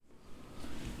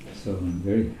So I'm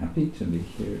very happy to be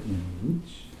here in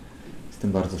Łódź.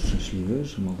 Jestem bardzo szczęśliwy,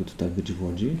 że mogę tutaj być w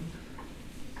Łodzi.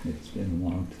 It's been a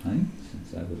long time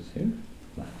since I was here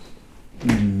last.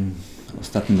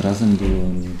 Ostatnim razem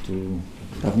byłem tu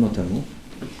dawno temu.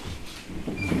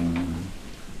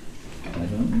 I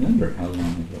don't remember how long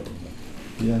ago.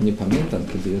 Ja nie pamiętam,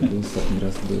 kiedy ja tu ostatni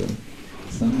raz byłem.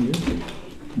 Some years ago.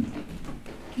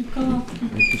 Kilka lat.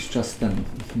 Jakiś czas temu.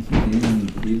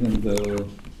 Even though we're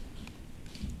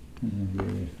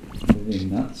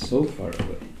living not so far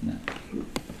away now.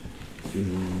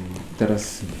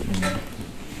 Teraz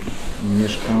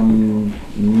mieszkam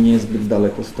niezbyt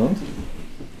daleko stąd.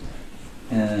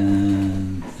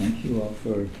 And thank you all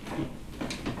for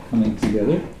coming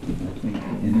together. I think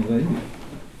Innovate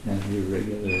have your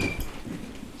regular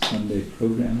Sunday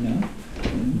program now.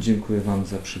 Dziękuję Wam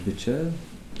za przybycie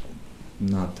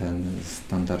na ten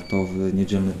standardowy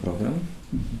niedzielny program.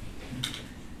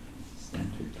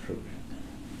 Standard program.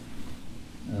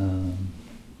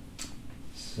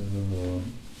 So,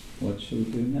 what shall we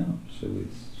do now? Shall we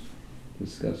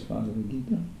discuss Bhagavad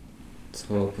Gita?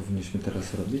 Co powinniśmy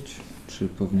teraz robić? Czy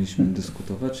powinniśmy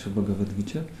dyskutować o Bhagavad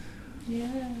Gicie? Yes.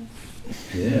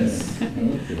 Okay.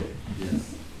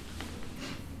 Yes.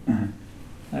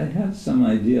 I have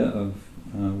some idea of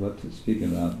what to speak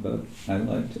about, but I'd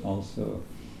like to also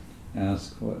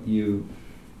ask what you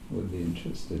would be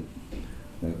interested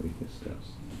that we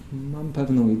discuss. Mam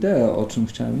pewną ideę, o czym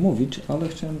chciałem mówić, ale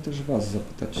chciałem też Was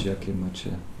zapytać, jakie macie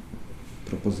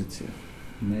propozycje.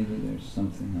 Maybe there's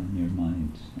something on your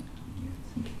mind.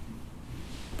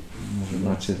 Może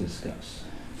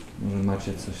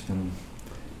macie coś tam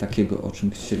takiego, o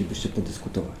czym chcielibyście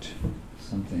podyskutować.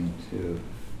 Something to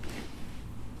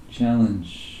challenge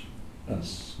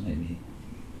us, maybe.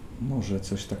 Może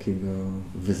coś takiego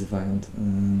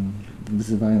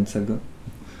wyzywającego.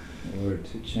 Or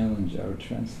to challenge our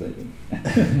translator.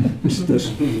 Czy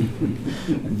też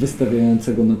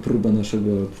wystawiającego na próbę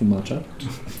naszego tłumacza.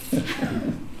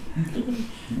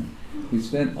 We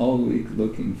spent all week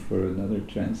looking for another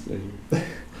translator.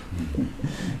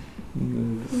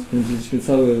 Spędziliśmy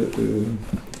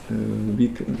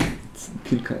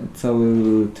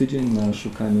cały tydzień na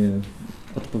szukanie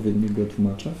odpowiedniego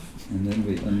tłumacza. And then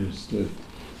we understood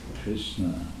Krishna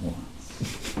wants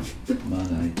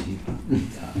Madai Jiva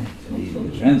to be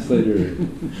the translator.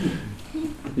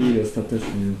 I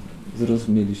ostatecznie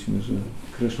zrozumieliśmy, że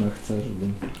Krishna chce, żeby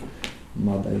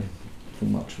Madai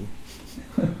tłumaczył.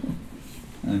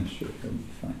 I'm sure he'll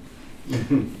be fine.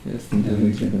 Jestem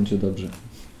pewien, że będzie dobrze.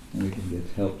 And we can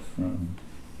get help from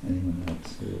anyone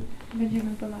else who...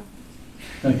 Będziemy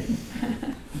pomagać.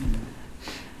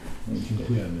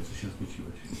 Dziękujemy, co się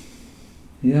zgłosiłeś.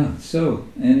 Yeah, so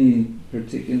any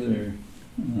particular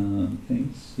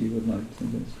things you would like to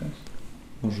discuss?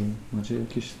 Może macie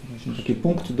jakieś właśnie takie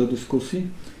punkty do dyskusji?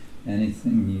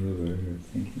 Anything you were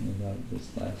thinking about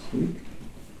this last week?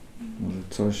 Może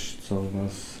coś, co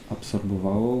Was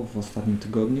absorbowało w ostatnim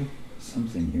tygodniu?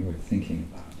 Something you were thinking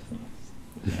about.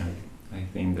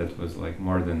 I think that was like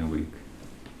more than a week.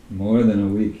 More than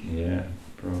a week? Yeah,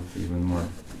 probably even more.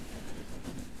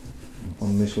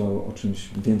 On myślał o czymś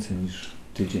więcej niż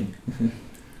tydzień.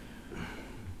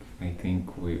 I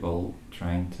think we all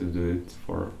trying to do it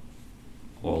for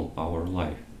all our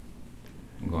life,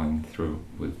 going through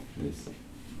with this.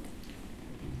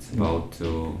 It's about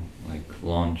to like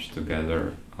launch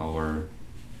together our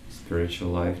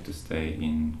spiritual life, to stay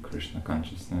in Krishna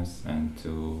consciousness and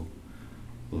to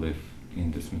live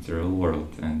in this material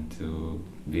world and to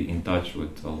be in touch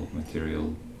with all material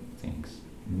things.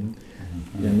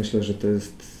 Ja myślę, że to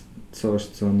jest coś,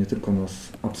 co nie tylko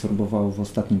nas absorbowało w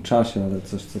ostatnim czasie, ale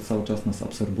coś, co cały czas nas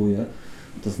absorbuje.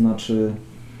 To znaczy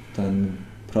ten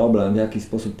problem, w jaki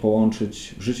sposób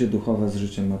połączyć życie duchowe z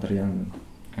życiem materialnym.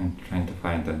 And trying to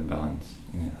find that balance.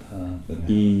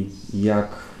 I jak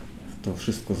to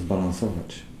wszystko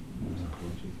zbalansować.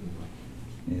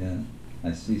 Yeah,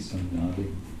 I see some nodding.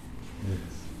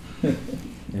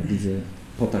 Ja widzę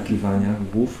potakiwania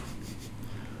głów.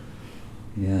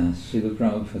 Yeah, Srila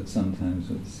Prabhupada sometimes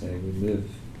would say we live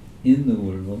in the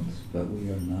world, but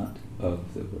we are not of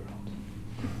the world.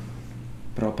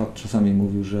 Prabhupada czasami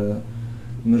mówił, że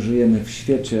my żyjemy w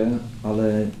świecie,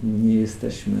 ale nie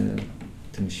jesteśmy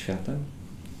tym światem.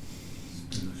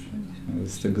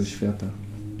 Z tego świata.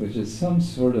 Which is some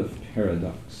sort of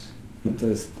paradox. I to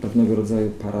jest pewnego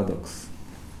rodzaju paradoks.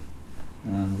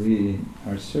 We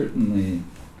are certainly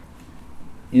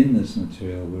in this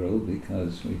material world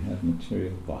because we have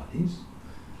material bodies.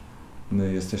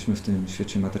 My jesteśmy w tym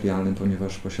świecie materialnym,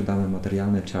 ponieważ posiadamy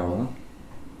materialne ciała.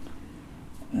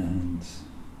 And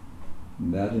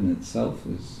that in itself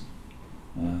is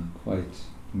quite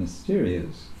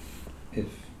mysterious. If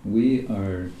we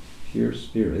are pure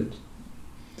spirit,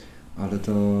 ale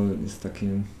to jest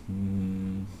takie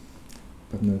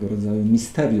pewnego rodzaju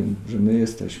misterium, że my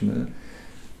jesteśmy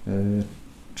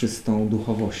czystą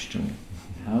duchowością.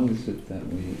 how is it that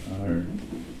we are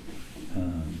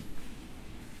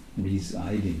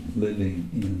residing,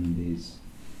 living in these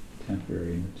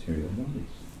temporary material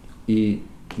bodies? I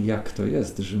jak to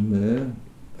jest, że my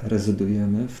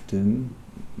rezydujemy w tym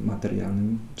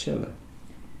materialnym ciele?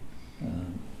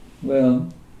 Well,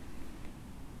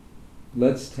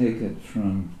 let's take it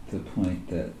from the point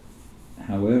that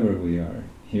however we are,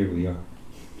 here we are.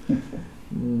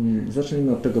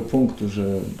 Zacznijmy od tego punktu,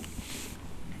 że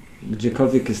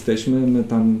gdziekolwiek jesteśmy, my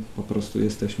tam po prostu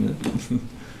jesteśmy.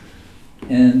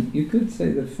 And you could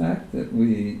say the fact that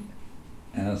we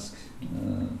ask,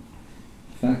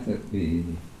 the fact that we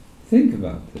think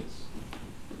about this,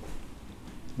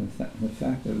 the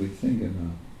fact that we think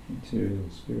about material,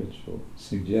 spiritual,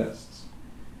 suggests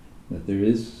that there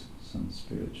is some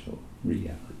spiritual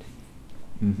reality.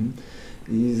 Mhm.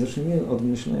 I zacznijmy od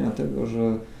myślenia tego,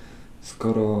 że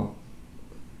skoro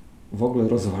w ogóle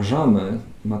rozważamy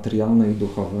materialne i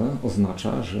duchowe,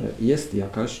 oznacza, że jest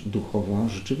jakaś duchowa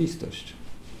rzeczywistość.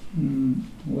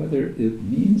 Whether it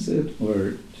means it or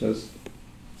just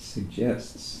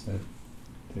suggests that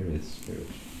there is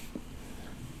spiritual.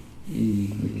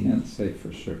 We can't say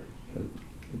for sure, but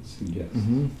it suggests.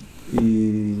 Mhm.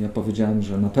 I ja powiedziałem,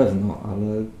 że na pewno,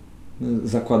 ale my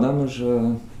zakładamy,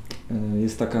 że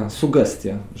jest taka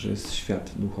sugestia, że jest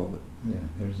świat duchowy. Yeah,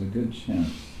 there's a good chance.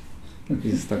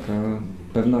 Jest taka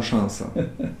pewna szansa.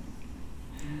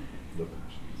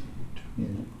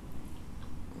 Yeah.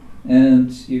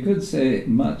 And you could say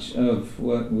much of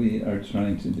what we are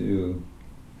trying to do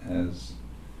as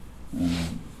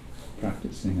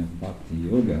practicing of bhakti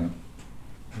yoga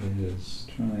is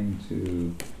trying to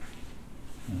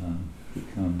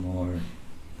become more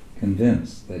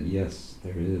convinced that yes,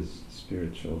 there is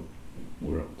spiritual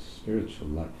world, spiritual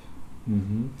life.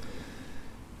 Mhm.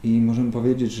 I możemy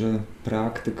powiedzieć, że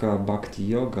praktyka bhakti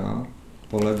yoga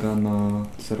polega na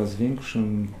coraz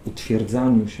większym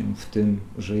utwierdzaniu się w tym,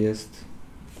 że jest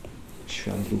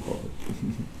świat duchowy.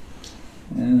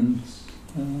 And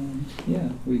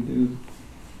yeah, we do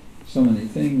so many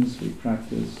things. We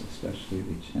practice, especially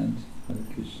we chant Hare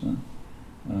Krishna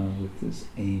with this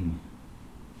aim.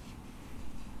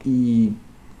 I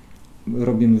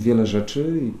robimy wiele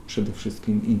rzeczy i przede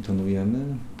wszystkim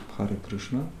intonujemy Hare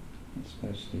Krishna.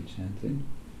 Especially chanting,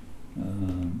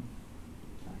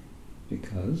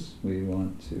 because we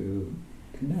want to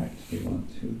connect, we want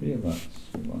to realize,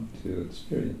 we want to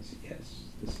experience, yes,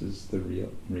 this is the real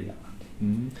reality,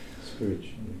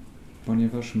 spiritually.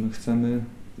 Ponieważ my chcemy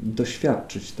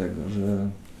doświadczyć tego, że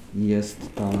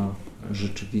jest ta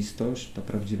rzeczywistość, ta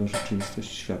prawdziwa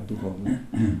rzeczywistość, świat duchowy.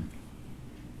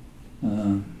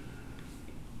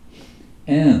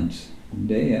 And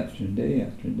day after day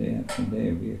after day after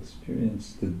day we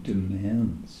experience the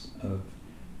demands of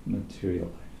material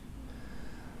life.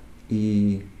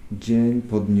 I dzień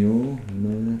po dniu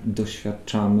my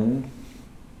doświadczamy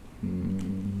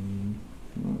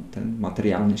ten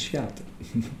materialny świat.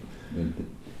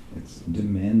 It's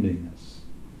demanding us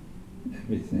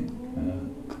everything.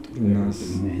 Który nas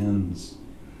demands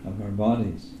of our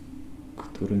bodies.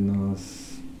 Który nas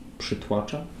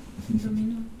przytłacza.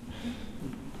 Domina.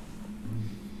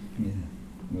 Yeah,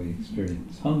 we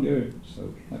experience hunger, so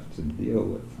we have to deal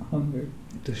with the hunger.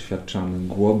 Doświadczamy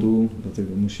głodu,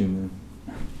 dlatego musimy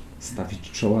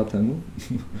stawić czoła temu.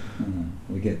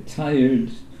 We get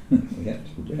tired, we have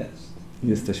to rest.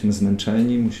 Jesteśmy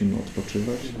zmęczeni, musimy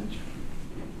odpoczywać.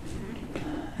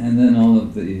 And then all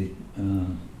of the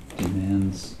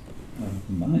demands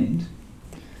of the mind.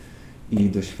 I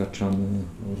doświadczamy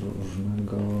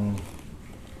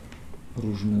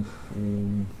różnych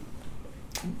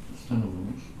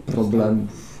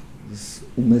problemów z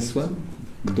umysłem,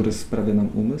 który sprawia nam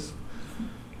umysł.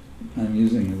 I'm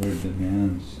using the word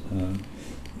demands.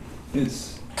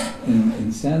 It's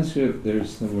in Sanskrit.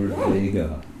 There's the word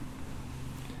vega.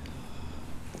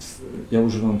 Ja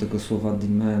używam tego słowa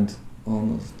demand.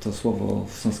 To słowo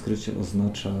w sanskrycie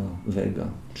oznacza vega,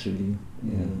 czyli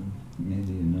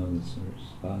maybe you know this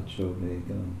verse. Vacho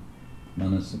vegam,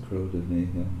 manasakroda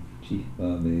vegam,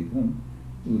 jihva vegam,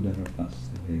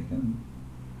 udarapasta vegam,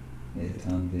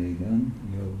 etan vegam,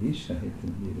 yogisha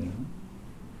etadira,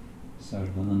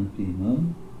 sarvanapi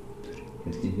mam,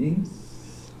 yativim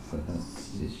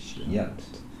sahasishyat.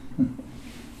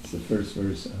 It's the first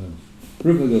verse of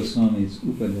Rupa Goswami's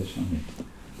Upadeshamrita.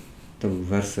 To był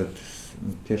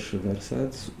pierwszy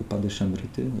werset z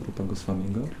Upadeshamrity Rupa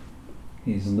Goswamiego.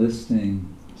 he's listing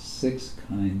 6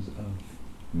 kinds of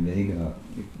vega.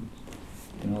 You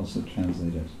can also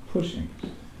translate as pushing.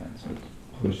 That's what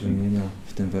pushing. Wymienia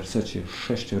w tym wersecie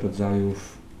 6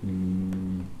 rodzajów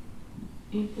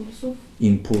Impulsów.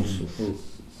 impulsów.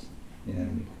 Impulses. Yeah, you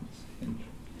can say impulse.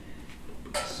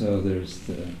 So there's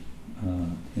the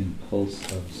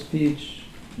impulse of speech,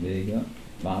 vega,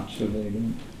 vacha vega,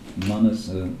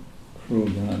 manasa,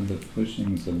 krodha, the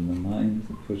pushings of the mind,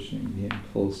 the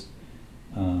impulse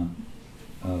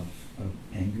of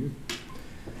anger.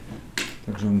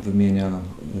 Także on wymienia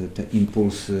te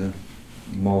impulsy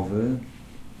mowy,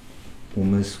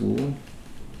 umysłu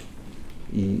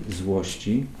i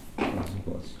złości.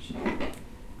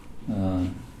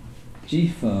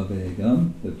 Jiva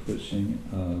vegam, the pushing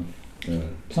of the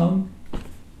tongue.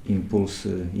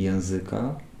 Impulsy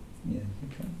języka.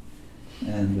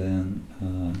 And then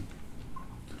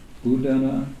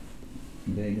udara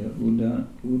vega,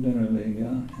 udara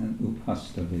vega, and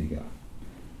upasta vega,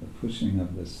 the pushing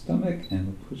of the stomach and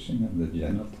the pushing of the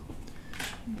genital.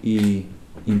 I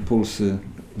impulsy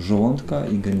żołądka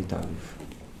i genitaliów.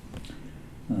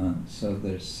 So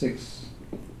there's 6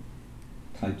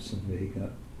 types of vega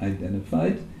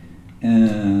identified,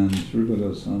 and Rupa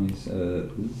Goswami says,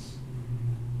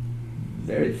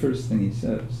 very first thing he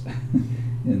says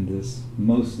in this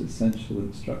most essential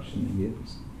instruction he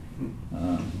gives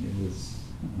is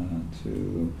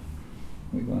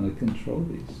we want to control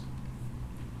these.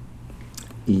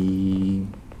 I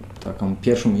taką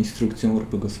pierwszą instrukcją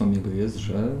Rupy Goswamiego jest,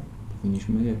 że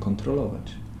powinniśmy je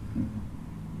kontrolować.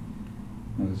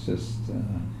 I was just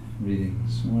reading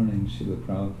this morning, Srila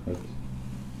Prabhupada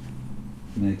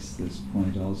makes this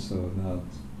point also about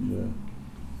the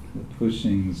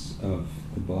pushings of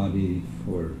the body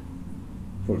for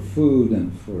food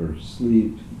and for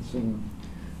sleep and so on.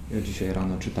 Ja dzisiaj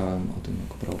rano czytałem o tym,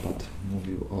 jak Prabhupada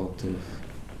mówił o tych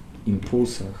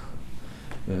impulsach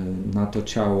na to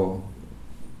ciało,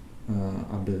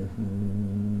 aby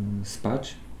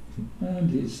spać.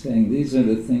 And he's saying these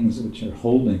are the things which are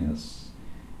holding us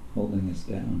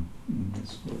down in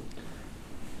this world.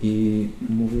 I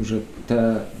mówił, że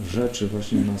te rzeczy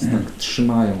właśnie nas tak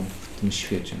trzymają w tym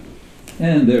świecie.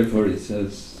 And therefore he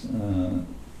says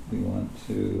we want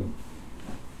to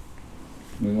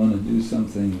do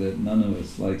something that none of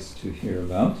us likes to hear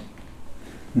about.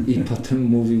 I potem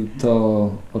mówił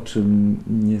to, o czym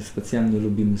niespecjalnie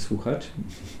lubimy słuchać.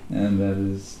 And that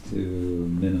is to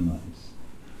minimize.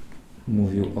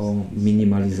 Mówił o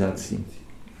minimalizacji.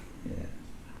 Yeah,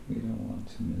 we don't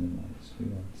want to minimize, we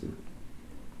want to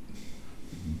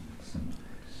maximize.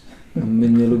 My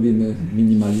nie lubimy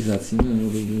minimalizacji, my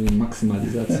lubimy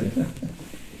maksymalizację.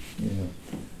 Yeah.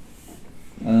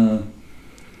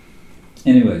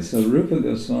 Anyway, so Rupa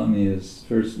Goswami is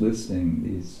first listing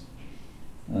these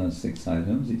 6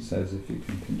 items. He says if you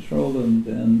can control them,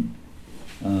 then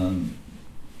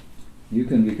you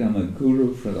can become a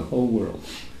guru for the whole world.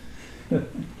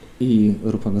 I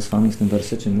Rupa Goswami w tym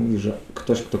wersecie mówi, że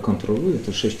ktoś, kto kontroluje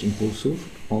te 6 impulsów,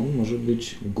 on może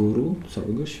być guru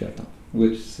całego świata.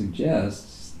 Which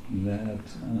suggests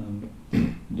that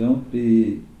don't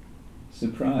be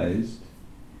surprised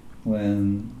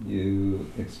when you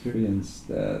experience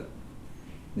that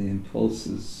the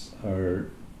impulses are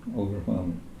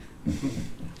overwhelming.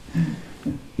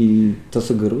 I to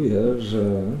sugeruje,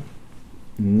 że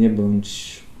nie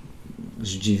bądź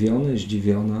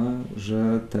zdziwiona,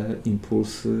 że te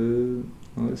impulsy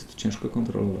jest ciężko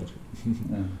kontrolować.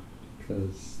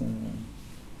 Because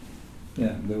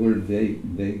the word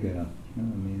vega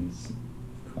means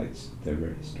they're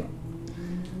very strong.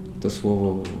 To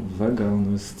słowo vega,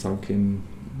 ono jest całkiem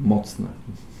mocne.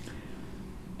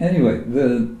 Anyway,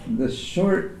 the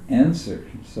short answer,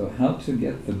 so how to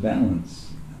get the balance,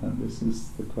 this is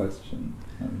the question,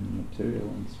 material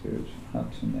and spiritual, how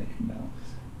to make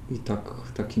balance. I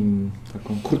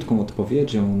taką krótką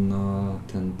odpowiedzią na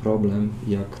ten problem,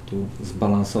 jak tu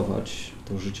zbalansować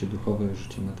to życie duchowe i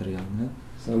życie materialne.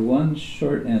 So one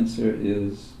short answer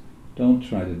is don't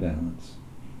try to balance.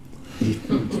 I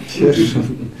pierwszą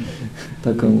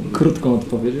taką krótką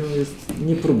odpowiedzią jest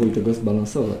nie próbuj tego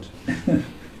zbalansować.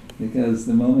 Because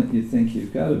the moment you think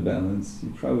you've got a balance,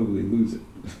 you probably lose it.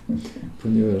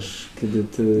 Ponieważ kiedy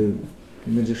ty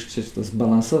będziesz chcieć to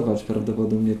zbalansować,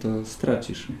 prawdopodobnie to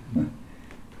stracisz.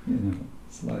 You know,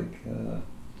 it's like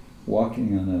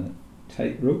walking on a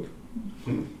tightrope,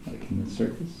 like in the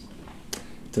circus.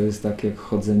 To jest tak jak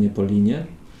chodzenie po linie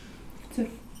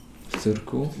w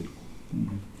cyrku. You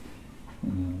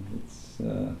know, it's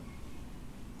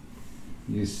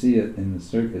you see it in the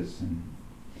circus, and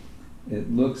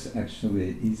it looks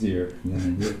actually easier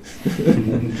than it is.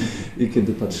 I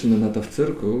kiedy patrzymy na to w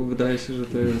cyrku, wydaje się, że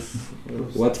to jest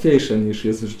łatwiejsze niż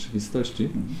jest w rzeczywistości.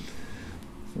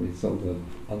 It's a result of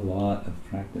a lot of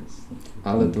practice.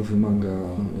 Ale to wymaga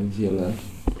wiele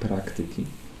praktyki.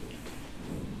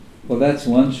 Well,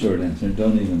 that's one short answer.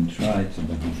 Don't even try to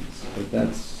balance, but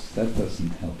that doesn't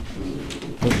help.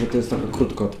 Także to jest taka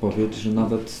krótka odpowiedź, że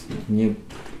nawet nie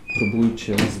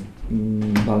próbujcie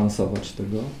balansować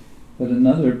tego. But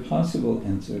another possible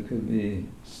answer could be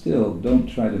still don't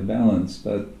try to balance,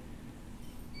 but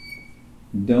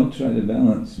don't try to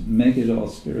balance, make it all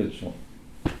spiritual.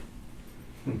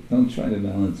 Don't try to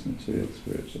balance material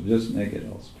spiritual, just make it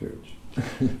all spiritual.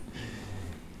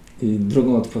 I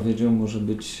drugą odpowiedzią może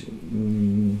być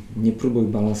nie próbuj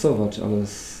balansować, ale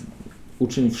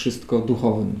uczyń wszystko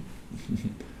duchowym.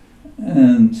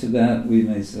 And to that we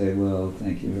may say, well,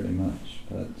 thank you very much,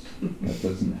 but that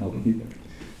doesn't help either.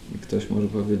 I ktoś może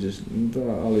powiedzieć, no,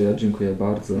 ale ja dziękuję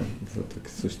bardzo za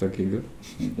coś takiego.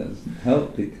 It doesn't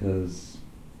help because,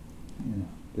 you know,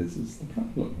 this is the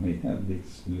problem. We have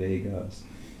these vegas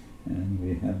and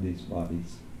we have these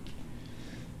bodies.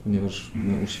 Ponieważ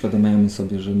uświadamiamy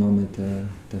sobie, że mamy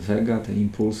te vega, te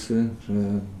impulsy,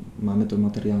 że mamy to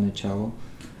materialne ciało.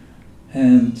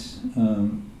 And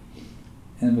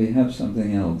we have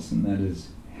something else, and that is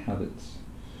habits.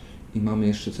 I mamy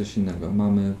jeszcze coś innego.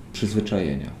 Mamy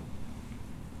przyzwyczajenia.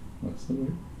 What's the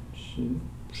word?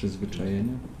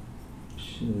 Przyzwyczajenia.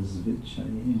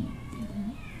 Przyzwyczajenia.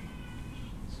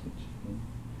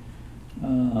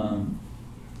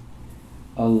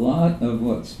 A lot of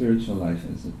what spiritual life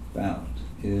is about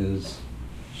is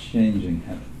changing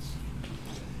habits.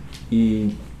 I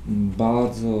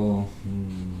bardzo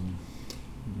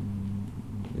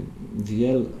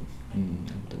jak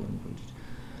to ładnie powiedzieć.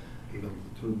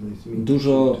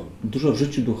 Dużo w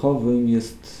życiu duchowym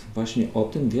jest właśnie o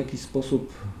tym, w jaki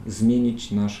sposób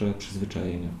zmienić nasze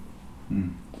przyzwyczajenia.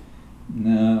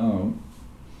 Now,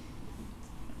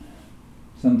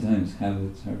 sometimes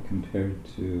habits are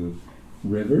compared to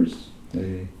rivers.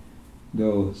 They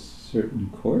go a certain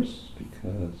course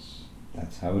because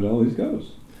that's how it always goes.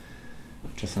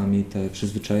 Czasami te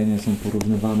przyzwyczajenia są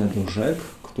porównywane do rzek,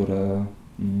 które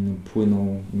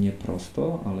płyną nie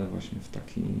prosto, ale właśnie w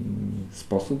taki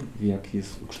sposób, w jaki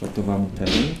jest ukształtowany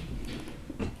teren.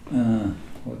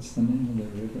 What's the name of the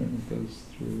river that goes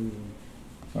through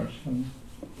Warszawa?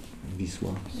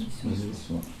 Wisła.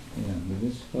 Wisła. Yeah, the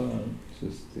Wisła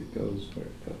just it goes where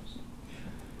it goes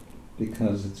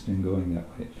because it's been going that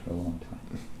way for a long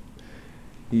time.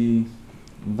 I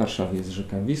w Warszawie jest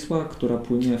rzeka Wisła, która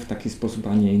płynie w taki sposób,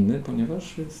 a nie inny,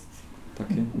 ponieważ jest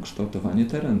takie ukształtowanie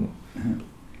terenu.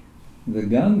 The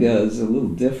Ganga is a little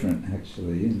different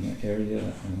actually in the area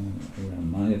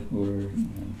around Mayapur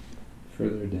and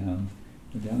further down.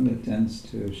 The Ganga tends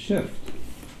to shift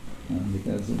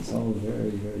because it's all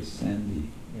very, very sandy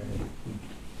area.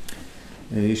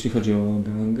 Jeśli chodzi o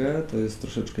Gangę, to jest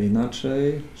troszeczkę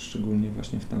inaczej, szczególnie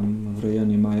właśnie w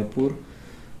rejonie Mayapur,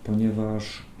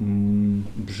 ponieważ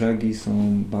brzegi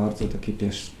są bardzo takie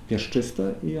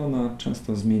piaszczyste i ona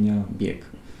często zmienia bieg.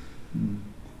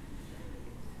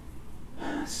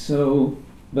 So,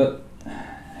 but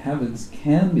habits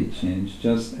can be changed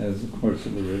just as the course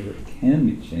of a river can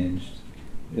be changed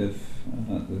if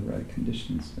the right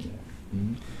conditions are there.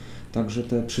 Także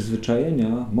te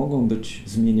przyzwyczajenia mogą być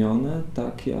zmienione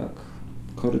tak jak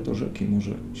koryto rzeki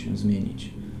może się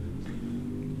zmienić.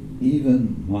 Even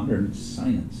modern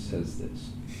science says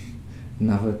this.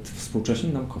 Nawet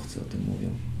współcześni naukowcy o tym mówią.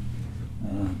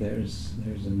 There's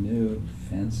a new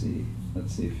fancy, let's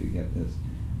see if you get this,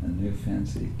 a new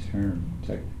fancy term,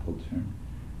 technical term.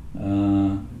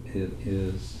 It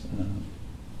is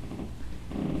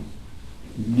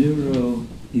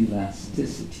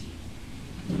neuroelasticity.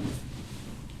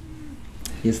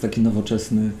 Jest takie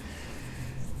nowoczesne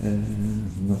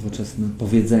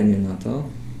powiedzenie na to.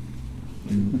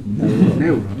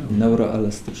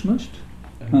 Neuroelastyczność?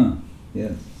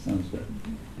 Yes, sounds right.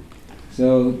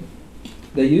 So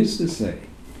they used to say,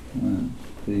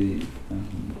 the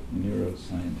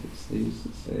neuroscientists, they used to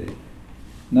say,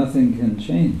 nothing can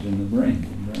change in the brain.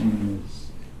 The brain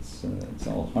it's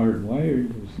all hardwired.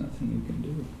 There's nothing you can do.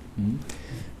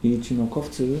 I ci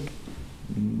naukowcy,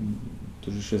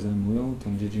 którzy się zajmują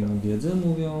tą dziedziną wiedzy,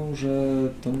 mówią, że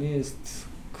to nie jest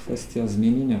kwestia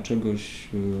zmienienia czegoś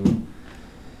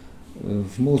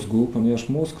w mózgu, ponieważ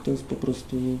mózg to jest po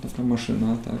prostu taka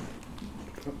maszyna, tak?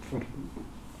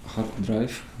 Hard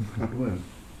drive. Hardware.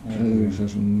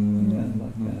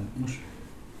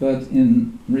 But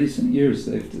in recent years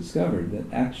they've discovered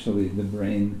that actually the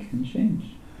brain can change.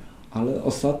 Ale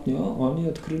ostatnio oni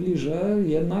odkryli, że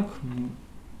jednak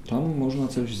tam można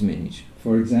coś zmienić.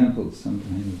 For example,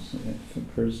 sometimes if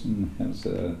a person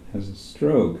has a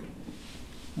stroke,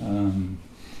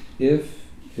 if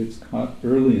it's caught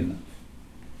early enough,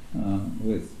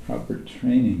 with proper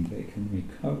training, they can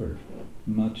recover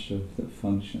much of the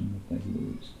function that they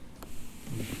lose.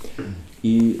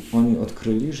 I oni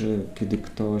odkryli, że kiedy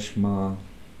ktoś ma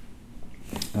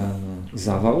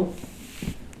zawał,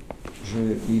 że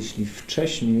jeśli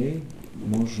wcześniej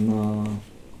można,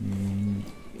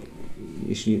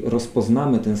 jeśli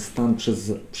rozpoznamy ten stan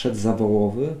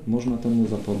przedzawałowy, można temu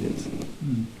zapobiec.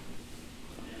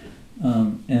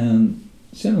 And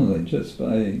similarly, just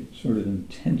by sort of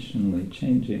intentionally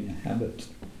changing a habit,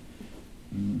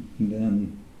 then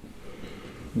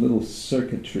little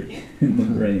circuitry in the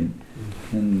brain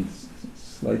can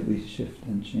slightly shift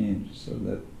and change so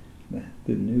that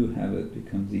the new habit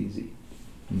becomes easy.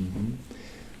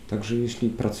 Także jeśli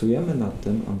pracujemy nad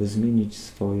tym, aby zmienić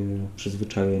swoje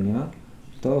przyzwyczajenia,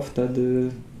 to wtedy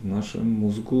w naszym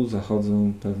mózgu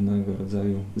zachodzą pewnego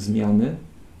rodzaju zmiany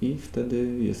i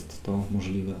wtedy jest to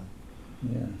możliwe.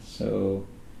 Yeah, so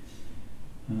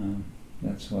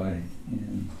that's why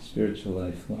in spiritual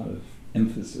life a lot of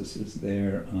emphasis is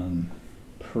there on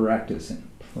practicing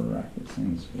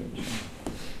spiritual.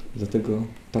 Dlatego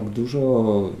tak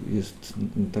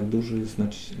duży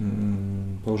jest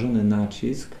położony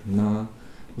nacisk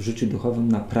w życiu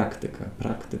duchowym na praktykę.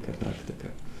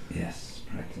 Yes,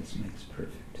 practice makes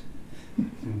perfect.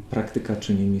 Praktyka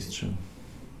czyni mistrzem.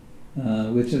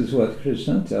 Which is what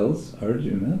Krishna tells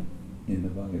Arjuna in the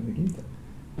Bhagavad Gita.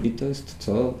 I to jest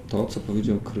to, co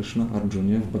powiedział Krishna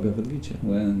Arjunie w Bhagavad Gicie.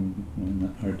 When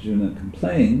Arjuna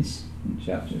complains in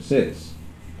chapter 6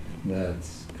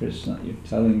 that Krishna, you're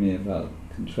telling me about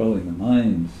controlling the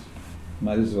mind,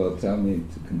 might as well tell me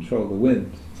to control the wind.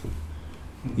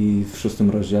 I w 6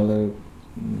 rozdziale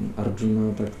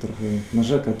Arjuna tak trochę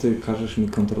narzeka, ty każesz mi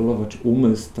kontrolować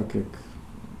umysł, tak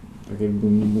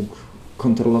jakbym mógł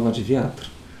kontrolować wiatr.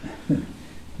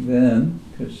 Then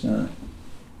Krishna,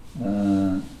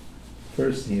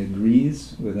 first he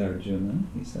agrees with Arjuna.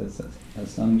 He says,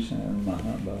 asamshaya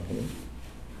mahabaho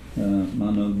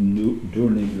mano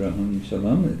durnigraham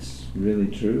chalam. It's really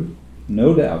true.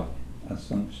 No doubt,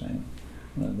 asamshaya.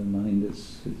 The mind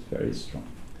is very strong.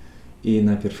 I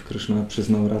najpierw Krishna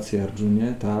przyznał rację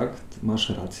Arjunie, tak, masz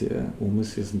rację,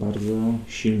 umysł jest bardzo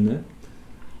silny.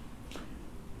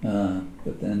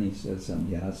 But then he says,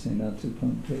 yasena tu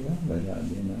pankriya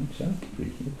vairagena cha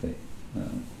prihite.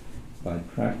 By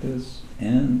practice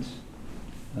and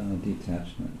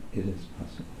detachment, it is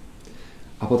possible.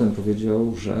 A potem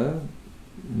powiedział, że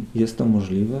jest to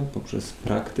możliwe poprzez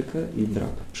praktykę i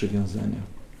brak przywiązania.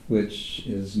 Which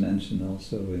is mentioned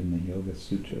also in the Yoga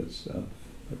Sutras of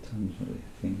Patanjali.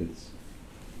 I think it's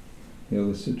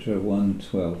Yoga Sutra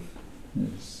 1.12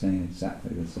 is saying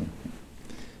exactly the same thing.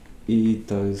 I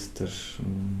to jest też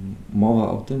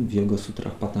mowa o tym w Yoga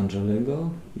Sutrach Patanjaliego.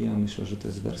 Ja myślę, że to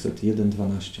jest werset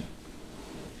 1.12.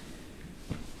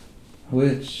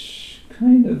 Which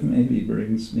kind of maybe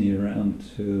brings me around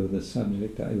to the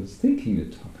subject I was thinking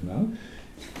to talk about.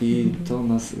 I to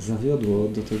nas zawiodło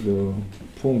do tego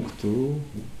punktu,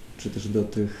 czy też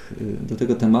do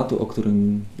tego tematu, o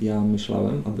którym ja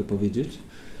myślałem, aby powiedzieć.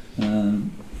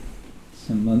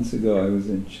 Some months ago I was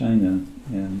in China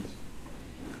and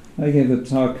I gave a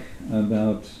talk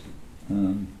about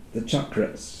the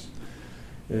chakras.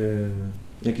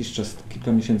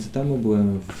 Kilka miesięcy temu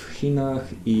byłem w Chinach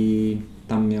i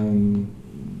tam miałem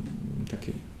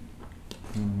taki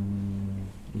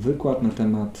wykład na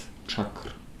temat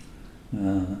czakr.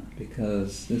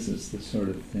 Because this is the sort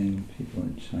of thing people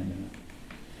in China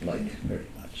like very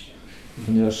much.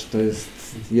 Ponieważ to jest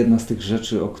jedna z tych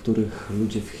rzeczy, o których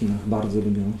ludzie w Chinach bardzo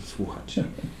lubią słuchać.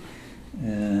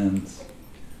 And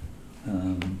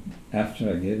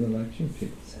after I gave the lecture,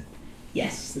 people said,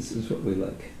 yes, this is what we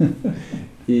like.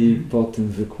 I po tym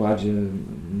wykładzie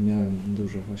miałem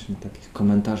dużo właśnie takich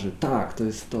komentarzy. Tak, to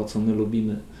jest to, co my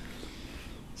lubimy.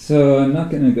 So I'm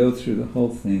not going to go through the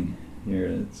whole thing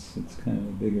here. It's kind of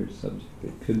a bigger subject.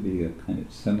 It could be a kind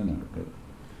of seminar,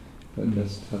 but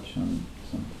just touch on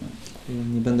something.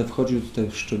 Ja nie będę wchodził tutaj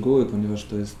w szczegóły, ponieważ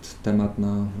to jest temat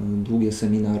na długie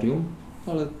seminarium,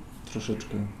 ale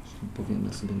troszeczkę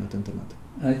powiemy sobie na ten temat.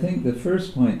 I think the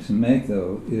first point to make,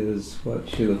 though, is what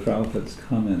Srila Prabhupada's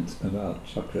comment about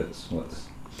chakras was.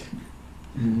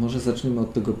 Może zaczniemy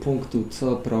od tego punktu,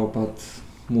 co Prabhupada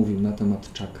mówił na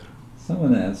temat czakr.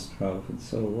 Someone asked Prabhupada,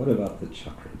 so what about the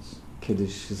chakras?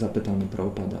 Kiedyś zapytano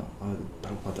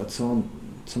Prabhupada,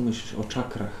 co myślisz o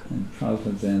czakrach? And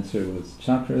Prabhupada's answer was,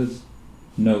 chakras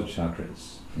no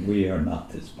chakras. We are not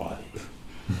this body.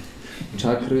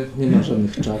 Czakry, nie ma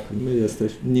żadnych czakr,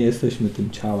 nie jesteśmy tym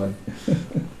ciałem.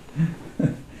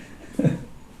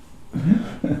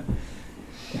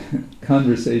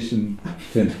 Conversation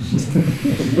finished.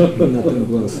 Na tym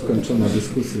była skończona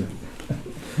dyskusja.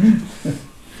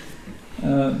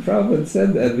 Prabhupada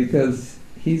said that because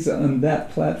he's on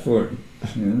that platform.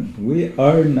 You know? We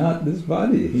are not this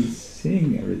body. He's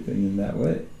seeing everything in that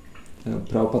way.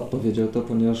 Prabhupada powiedział to,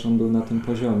 ponieważ on był na tym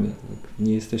poziomie. Tak?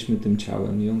 Nie jesteśmy tym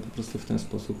ciałem i on po prostu w ten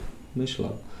sposób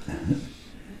myślał.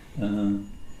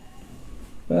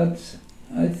 But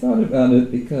I thought about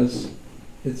it because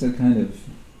it's a kind of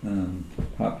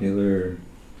popular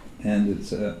and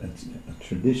it's a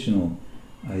traditional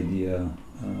idea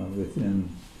within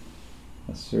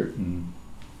a certain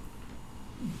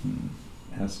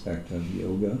aspect of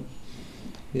yoga.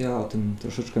 Ja o tym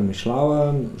troszeczkę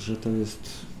myślałem, że to jest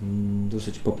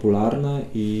dosyć popularne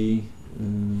i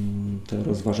te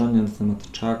rozważania na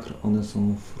temat czakr, one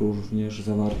są również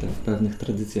zawarte w pewnych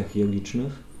tradycjach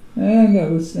jogicznych. And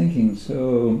I was thinking, so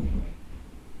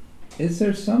is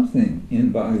there something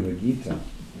in Bhagavad Gita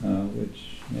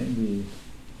which maybe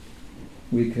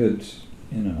we could,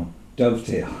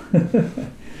 dovetail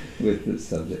with this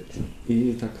subject?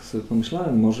 I tak sobie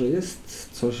pomyślałem, może jest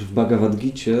coś w Bhagavad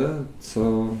Gicie,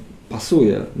 co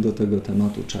pasuje do tego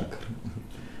tematu czakr.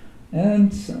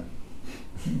 And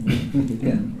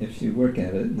again, if you work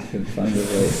at it, you can find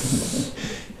a way.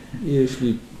 I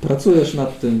jeśli pracujesz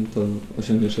nad tym, to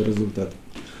osiągniesz rezultat.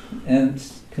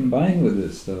 And combined with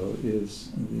this, though,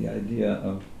 is the idea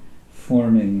of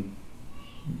forming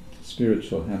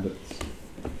spiritual habits.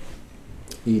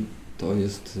 I to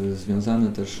jest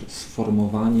związane też z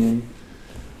formowaniem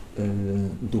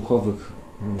duchowych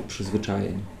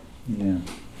przyzwyczajeń. Yeah.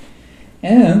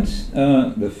 And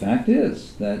the fact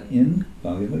is that in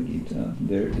Bhagavad Gita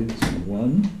there is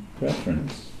one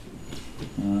reference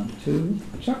to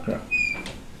chakra.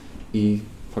 I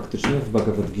faktycznie w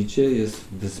Bhagavad Gicie jest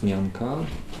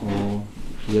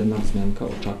jedna wzmianka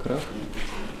o czakrach.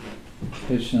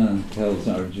 Krishna tells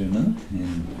Arjuna in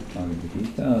Bhagavad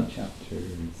Gita, chapter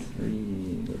 3,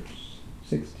 verse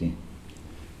 16.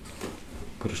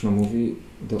 Krishna mówi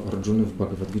do Arjuny w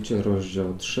Bhagavad Gicie,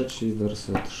 rozdział 3,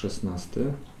 werset 16.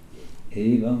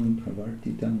 Evam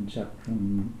pravartitam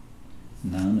chakram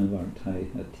nanavartai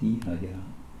atihaya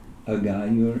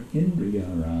agayur indriya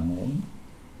ramo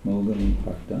mogam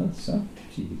prakta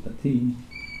sakchipati.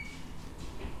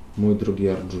 Mój drogi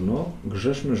Arjuno,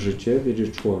 grzeszne życie wiedzie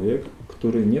człowiek,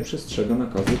 który nie przestrzega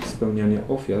nakazów spełniania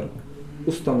ofiar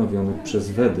ustanowionych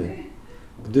przez Wedy,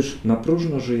 gdyż na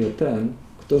próżno żyje ten,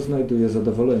 kto znajduje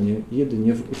zadowolenie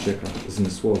jedynie w uciechach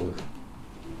zmysłowych.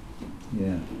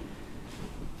 Yeah.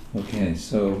 Okay,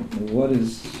 so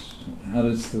how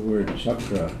does the word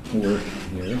chakra work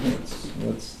here?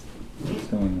 What's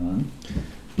going on?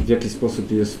 W jaki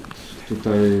sposób jest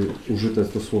tutaj użyte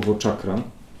to słowo czakra?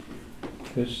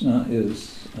 Krishna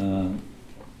is,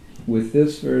 with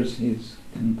this verse, he's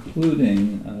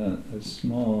concluding a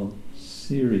small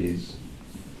series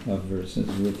of verses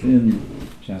within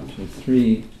chapter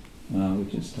 3,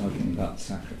 which is talking about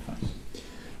sacrifice.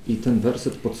 I ten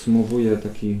werset podsumowuje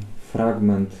taki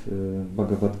fragment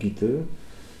Bhagavad Gity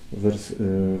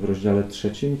w rozdziale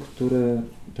 3, który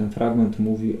ten fragment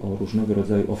mówi o różnego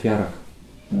rodzaju ofiarach.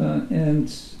 And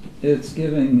it's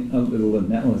giving a little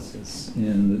analysis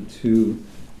in the two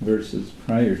verses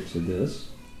prior to this.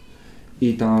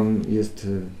 I tam jest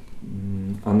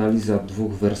analiza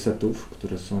dwóch wersetów,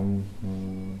 które są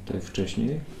tutaj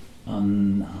wcześniej.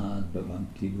 Anna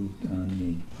bhavanti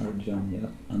bhutani parjanya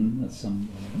anna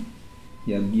sambhava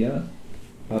yagya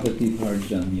bhavati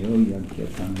parjanyo yagya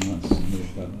karma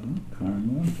samudbhava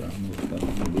karma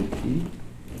brahmodbhava vidhi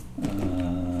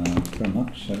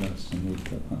pramakshara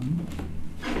samudbhavam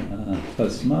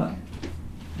tasmat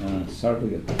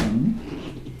sarvagatam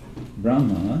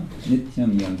brahma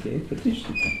nityam yagye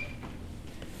pratishthitam.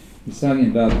 He's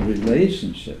talking about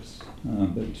relationships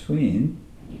between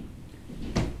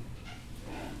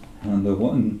on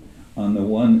the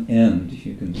one end,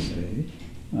 you can say,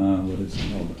 what is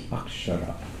called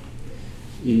akshara.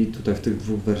 I tutaj w tych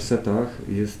dwóch wersetach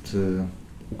jest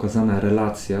ukazana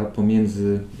relacja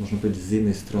pomiędzy, można powiedzieć, z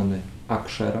jednej strony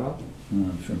akshara.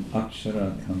 From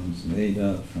akshara comes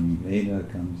Veda, from Veda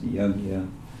comes yagya.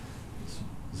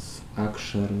 Z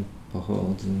akshar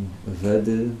pochodzą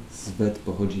Vedy, z Ved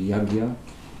pochodzi yagya.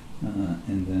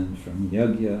 And then from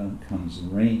yagya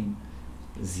comes rain.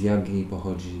 Z jagi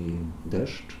pochodzi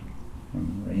deszcz. From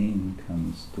rain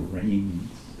comes grains.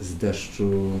 Z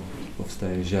deszczu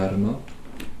powstaje ziarno.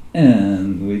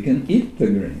 And we can eat the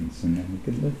grains and then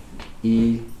we can live.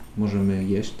 I możemy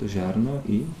jeść to ziarno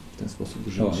i w ten sposób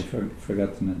żyć. Oh, I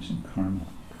forgot to mention karma.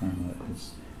 Karma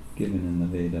is given in the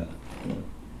Veda for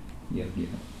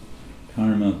yajna.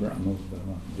 Karma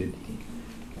brahmobhava vidhi.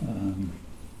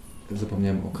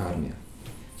 Zapomniałem o karmie.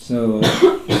 So,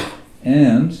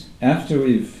 and after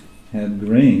we've had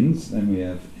grains, then we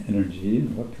have energy.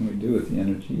 And what can we do with the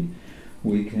energy?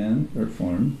 We can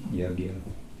perform yajna.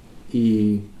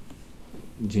 I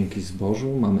dzięki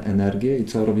zbożu mamy energię i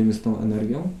co robimy z tą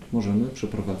energią? Możemy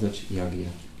przeprowadzać jagię.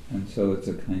 And so it's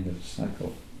a kind of cycle.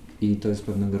 I to jest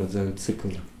pewnego rodzaju cykl.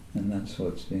 And that's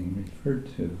what's being referred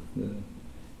to,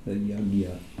 the yajna,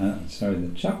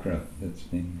 the chakra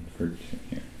that's being referred to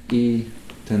here. I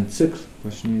ten cykl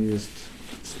właśnie jest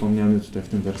wspomniany tutaj w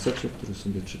tym wersecie, który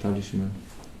sobie czytaliśmy,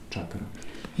 czakra.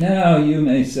 Now you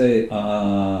may say,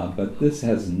 but this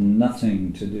has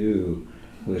nothing to do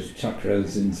with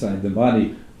chakras inside the body.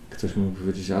 Ktoś mógł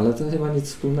powiedzieć, ale to nie ma nic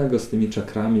wspólnego z tymi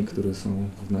czakrami, które są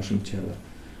w naszym ciele.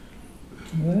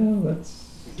 Well, let's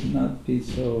not be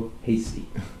so hasty.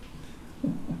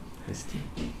 Hasty.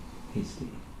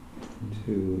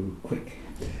 Too quick.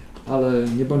 Ale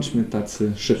nie bądźmy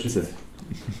tacy szybcy.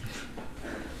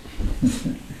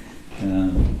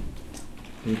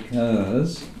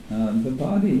 Because the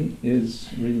body is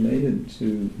related to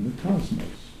the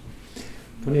cosmos.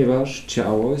 Ponieważ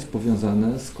ciało jest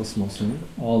powiązane z kosmosem.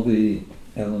 All the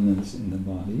elements in the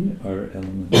body are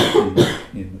elements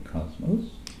in the cosmos.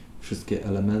 Wszystkie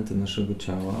elementy naszego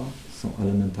ciała są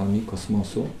elementami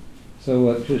kosmosu. So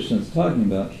what Krishna is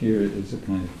talking about here is a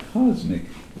kind of cosmic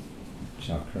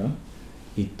chakra.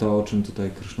 I to, o czym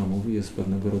tutaj Krishna mówi, jest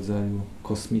pewnego rodzaju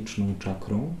kosmiczną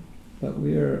czakrą. But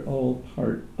we are all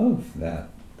part of that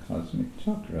cosmic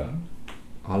chakra.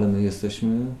 Ale my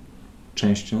jesteśmy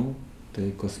częścią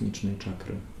tej kosmicznej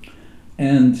czakry.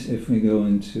 And if we go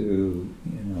into,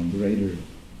 greater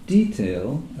detail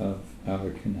of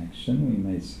our connection, we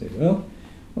may say, well,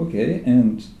 okay,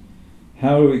 and how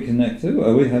are we connected?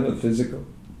 Well, we have a physical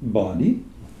body.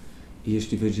 I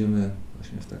jeśli wejdziemy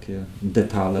właśnie w takie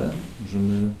detale,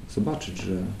 możemy zobaczyć,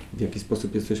 że w jaki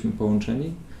sposób jesteśmy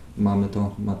połączeni. Mamy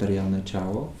to materialne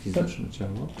ciało, fizyczne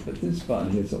ciało. But this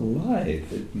body is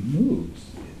alive, it moves,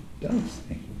 it does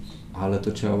things. Ale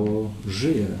to ciało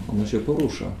żyje, ono się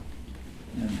porusza.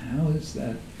 And how is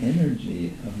that energy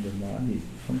of the body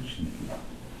functioning?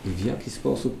 I w jaki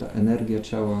sposób ta energia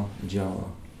ciała działa?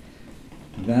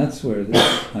 That's where this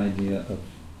idea of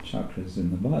chakras in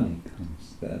the body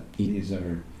comes, that these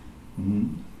are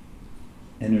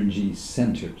energy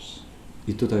centers.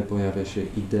 I tutaj pojawia się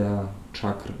idea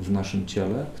czakr w naszym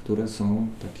ciele, które są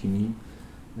takimi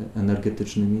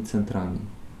energetycznymi centrami.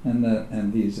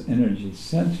 And these energy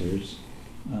centers,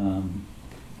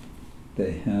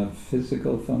 they have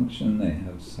physical function, they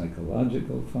have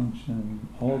psychological function,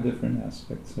 all different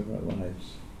aspects of our lives.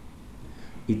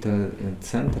 I te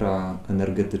centra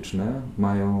energetyczne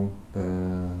mają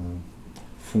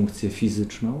funkcję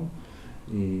fizyczną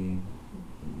i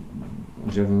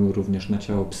działają również na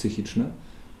ciało psychiczne.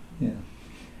 Yeah.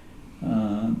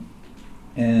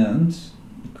 And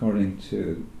according to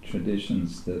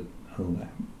traditions that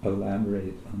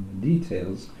elaborate on the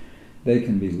details, they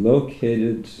can be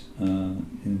located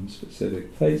in specific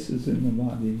places in the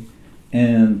body,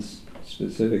 and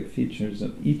specific features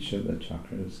of each of the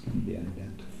chakras can be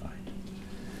identified.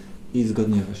 I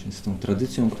zgodnie właśnie z tą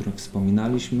tradycją, o której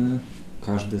wspominaliśmy,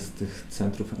 każdy z tych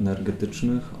centrów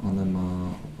energetycznych, one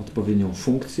ma odpowiednią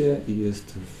funkcję i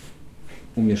jest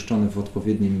umieszczony w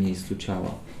odpowiednim miejscu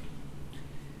ciała.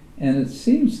 And it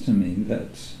seems to me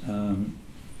that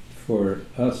for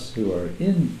us who are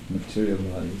in material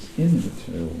bodies, in the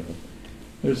material world,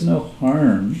 there's no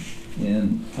harm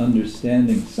in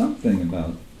understanding something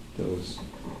about those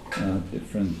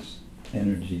different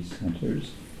energy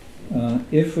centers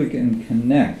if we can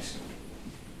connect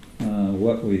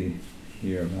what we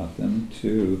hear about them to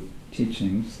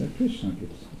teachings that Krishna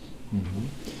gives us. Mhm.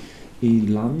 I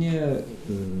dla mnie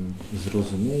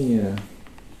zrozumienie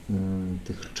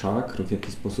tych czakr, w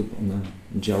jaki sposób one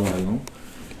działają,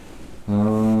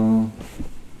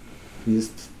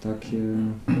 jest takie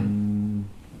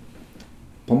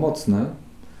pomocne,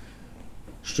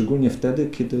 szczególnie wtedy,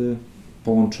 kiedy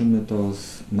połączymy to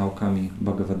z naukami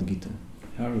Bhagavad Gita.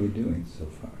 How are we doing so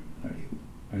far?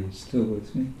 Are you still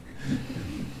with me?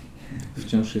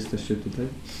 Wciąż jesteście tutaj?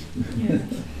 Nie.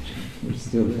 We're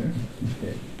still there?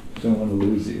 Okay. Don't want to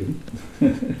lose you.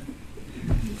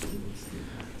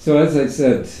 So as I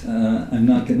said, I'm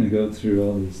not going to go through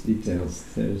all these details.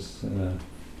 There's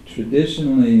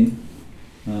traditionally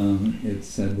It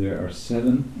said there are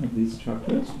 7 of these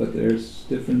chakras, but there's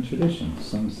different traditions.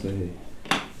 Some say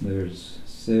there's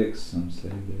 6, some say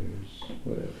there's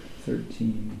whatever,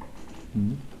 13.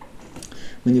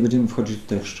 My nie będziemy wchodzić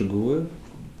tutaj w szczegóły.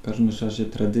 W każdym razie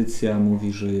tradycja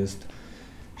mówi, że jest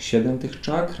 7 tych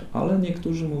czakr, ale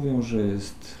niektórzy mówią, że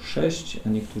jest 6, a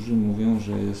niektórzy mówią,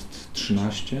 że jest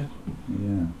 13.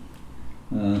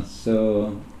 Yeah.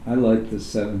 So I like the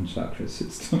 7 chakra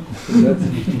system.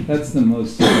 That's the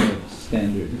most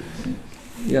standard.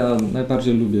 Ja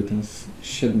najbardziej lubię ten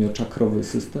 7-czakrowy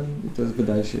system i to jest,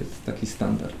 wydaje się, taki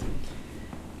standard.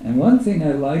 And one thing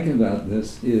I like about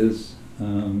this is,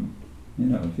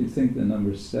 if you think the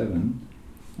number 7,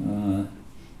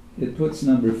 it puts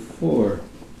number 4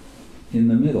 in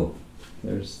the middle.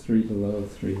 There's 3 below,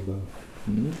 3 above.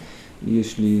 I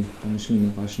jeśli pomyślimy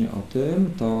właśnie o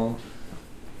tym, to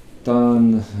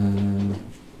ten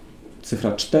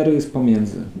cyfra 4 jest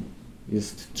pomiędzy.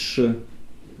 Jest 3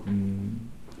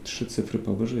 cyfry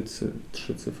powyżej,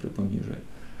 3 cyfry poniżej.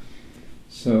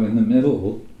 So in the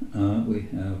middle, we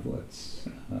have what's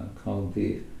called the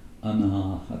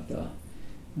Anahata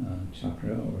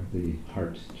chakra, or the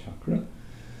heart chakra.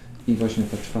 I właśnie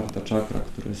ta 4. czakra,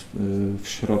 która jest w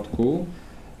środku,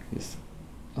 jest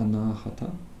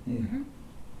Anahata. Yeah.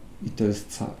 I to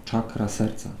jest czakra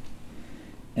serca.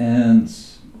 And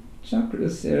chakra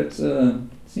serca,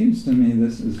 seems to me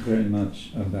this is very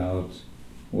much about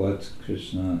what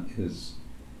Krishna is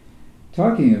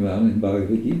talking about in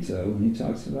Bhagavad Gita when he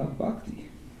talks about bhakti.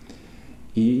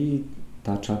 I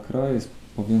ta czakra jest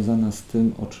powiązana z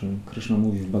tym, o czym Krishna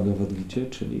mówi w Bhagavad Gicie,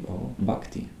 czyli o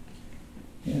bhakti.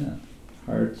 Yeah,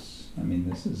 hearts,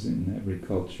 this is in every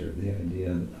culture, the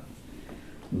idea of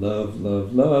love,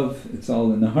 love, love, it's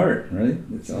all in the heart, right?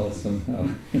 It's all somehow,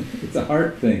 it's a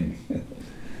heart thing.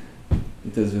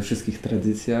 I to jest we wszystkich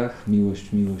tradycjach,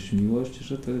 miłość, miłość, miłość,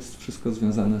 że to jest wszystko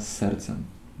związane z sercem.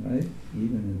 Right?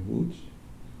 Even in Łódź.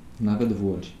 Nawet w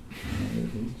Łodzi.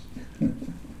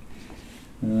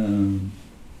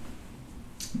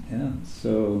 Yeah,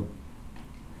 so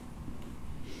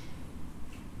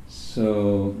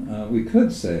we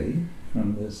could say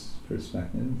from this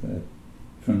perspective that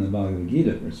from the Bhagavad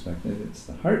Gita perspective, it's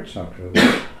the heart chakra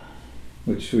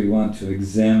which we want to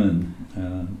examine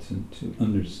to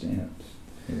understand.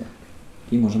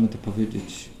 I możemy to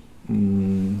powiedzieć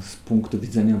z punktu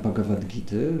widzenia Bhagavad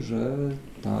Gity, że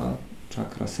ta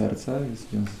czakra serca jest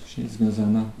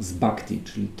związana z bhakti,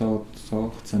 czyli to, co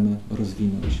chcemy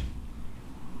rozwinąć.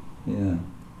 Yeah.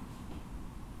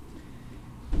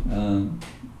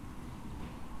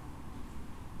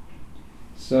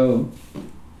 So,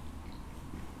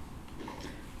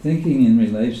 thinking in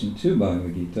relation to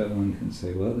Bhagavad Gita, one can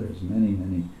say, well, there's many,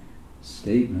 many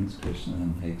statements Krishna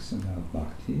makes about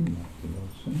bhakti, about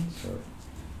devotion, so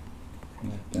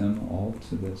connect them all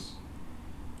to this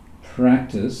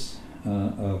practice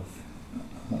of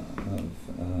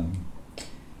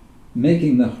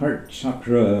making the heart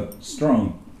chakra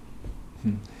strong.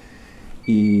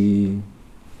 I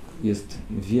jest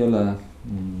wiele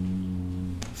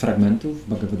fragmentów w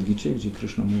Bhagavad Gicie, gdzie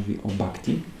Krishna mówi o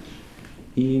bhakti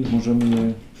i możemy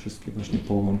je wszystkie właśnie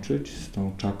połączyć z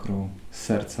tą czakrą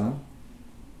serca,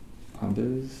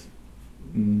 aby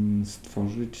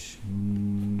stworzyć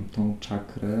tą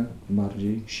czakrę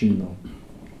bardziej silną.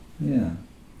 Yeah.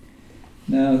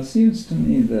 Now it seems to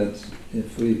me that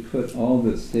if we put all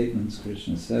the statements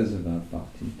Krishna says about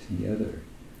bhakti together,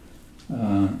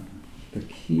 the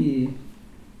key,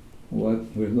 what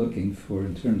we're looking for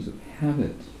in terms of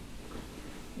habit,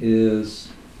 is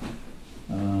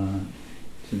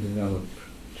to develop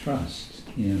trust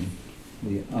in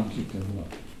the object of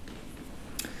love.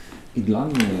 I dla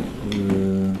mnie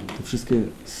te wszystkie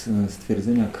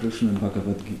stwierdzenia Kryszny w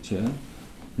Bhagavad Gicie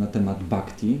na temat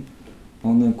bhakti,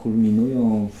 one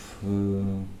kulminują w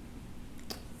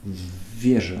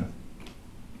wierze,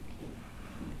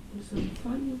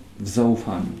 w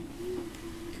zaufaniu.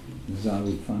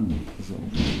 Zaufani.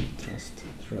 Trust.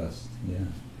 Trust, yeah.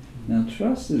 Now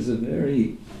trust is a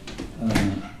very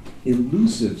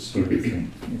elusive sort of thing.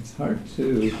 It's hard to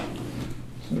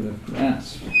sort of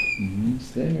grasp.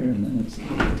 It's there and then it's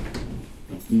there.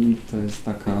 I to jest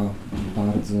taka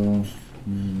bardzo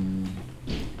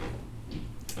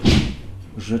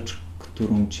rzecz,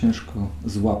 którą ciężko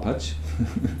złapać.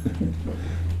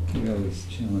 We always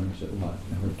challenge a lot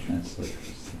our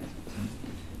translators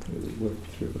to really work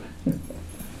through.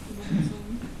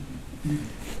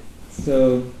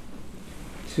 So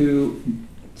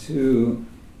to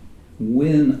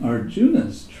win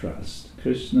Arjuna's trust,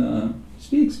 Krishna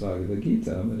speaks Bhagavad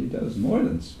Gita, but he does more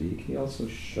than speak. He also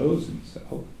shows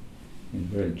himself in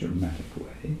a very dramatic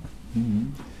way.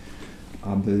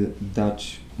 Aby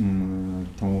dać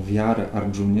tą wiarę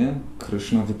Arjunie,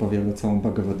 Kryszna wypowiada całą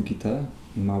Bhagavad Gitę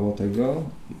i mało tego,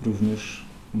 również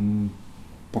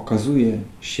pokazuje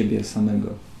siebie samego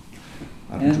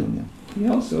Arjunie.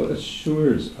 He also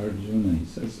assures Arjuna, he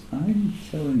says, I'm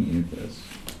telling you this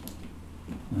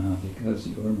because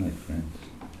you're my friend.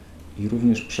 I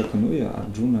również przekonuje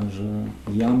Arjuna, że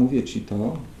ja mówię ci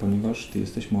to, ponieważ ty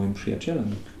jesteś moim przyjacielem.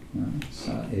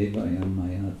 Sa eva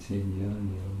yamayate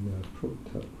yoga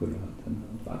prota puratana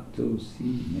vaktosi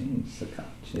me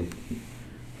sakacheti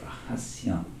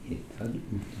rahasyam etad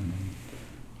uttamam.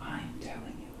 I'm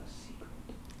telling you a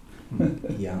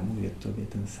secret. Ja mówię tobie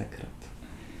ten sekret.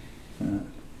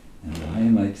 And why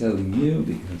am I telling you?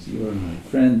 Because you are my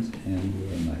friend and you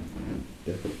are my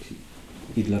devotee.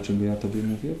 I dlaczego ja tobie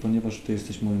mówię? Ponieważ ty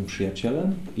jesteś moim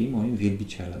przyjacielem i moim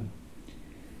wielbicielem.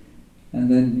 And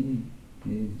then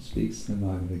he speaks the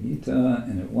Bhagavad Gita,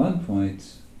 and at one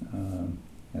point,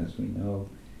 as we know,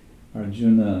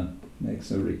 Arjuna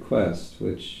makes a request,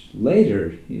 which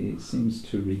later he seems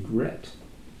to regret.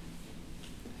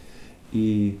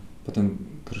 I potem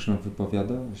Kryszna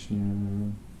wypowiada właśnie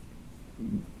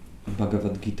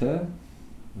Bhagavad Gitę.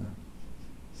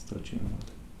 Straciłem o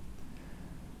tym.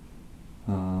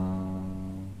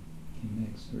 He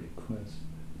makes a request,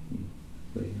 he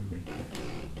later regrets.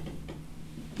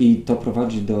 I to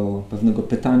prowadzi do pewnego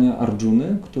pytania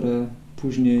Arjuny, które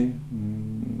później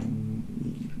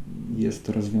jest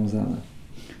rozwiązane.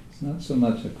 It's not so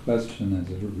much a question as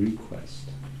a request.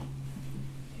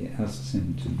 He asks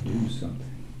him to do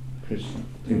something. Krishna.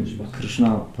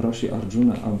 Krishna prosi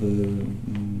Arjunę, aby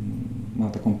ma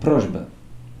taką prośbę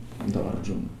do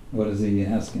Arjuny. What does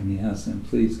he ask him? He asks him,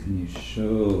 please can you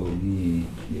show me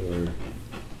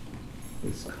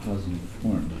this cosmic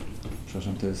form?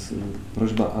 Przepraszam, to jest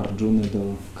prośba Arjuny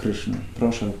do Kryszny.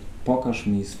 Proszę, pokaż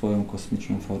mi swoją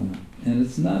kosmiczną formę. And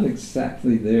it's not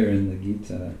exactly there in the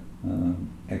Gita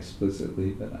explicitly,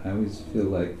 but I always feel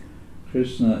like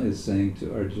Krishna is saying to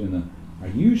Arjuna,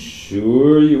 are you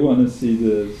sure you want to see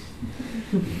this?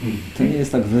 To nie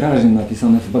jest tak wyraźnie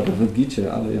napisane w Bhagavad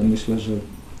Gicie, ale ja myślę, że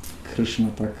Kryszna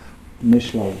tak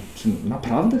myślał, czy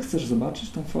naprawdę chcesz zobaczyć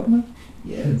tę formę?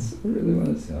 Yes, I really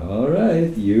want to see. All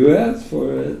right, you asked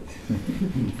for it.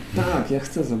 Tak, ja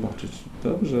chcę zobaczyć.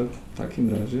 Dobrze, w takim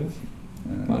razie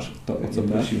masz to, o co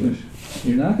prosiłeś.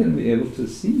 You're not going to be able to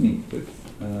see me with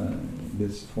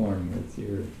this form with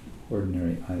your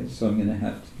ordinary eyes, so I'm going to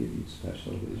have to give you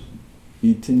special vision.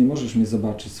 I ty nie możesz mnie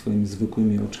zobaczyć swoimi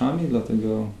zwykłymi oczami,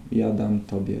 dlatego ja dam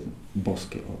tobie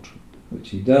boskie oczy.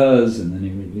 Which he does, and then he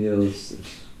reveals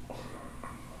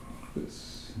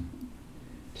this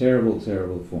terrible,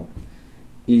 terrible form.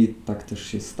 I tak też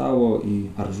się stało i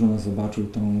Arjuna zobaczył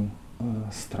tą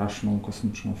straszną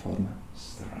kosmiczną formę.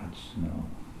 Straszno.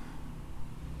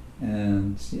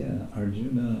 And yeah,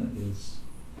 Arjuna is,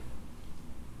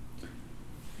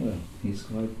 well, he's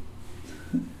quite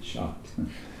shocked.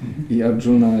 I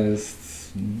Arjuna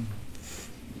jest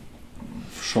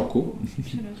w szoku,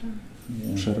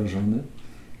 Yeah. przerażony.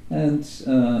 And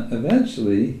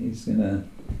eventually he's gonna,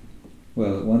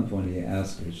 well, at one point he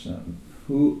asks Krishna,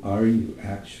 who are you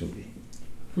actually?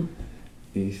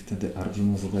 I wtedy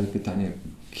Arjuna zadaje pytanie,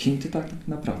 kim ty tak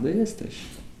naprawdę jesteś?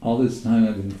 All this time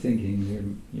I've been thinking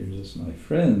you're just my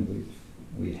friend.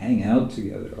 We hang out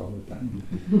together all the time.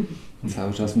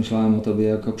 Cały czas myślałem o tobie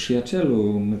jako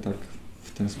przyjacielu. My tak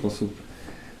w ten sposób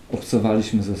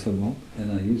obcowaliśmy ze sobą.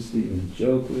 And I used to even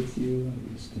joke with you.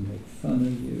 I used to make fun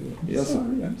of you.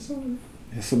 I'm sorry.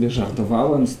 Ja sobie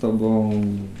żartowałem z tobą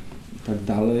i tak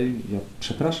dalej. Ja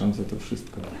przepraszam za to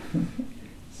wszystko.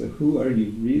 So who are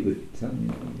you really? Tell me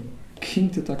who you are. Kim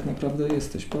ty tak naprawdę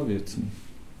jesteś? Powiedz mi.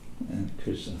 And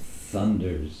Krishna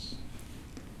thunders.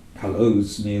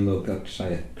 Kalosmi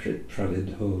lokakshaya krit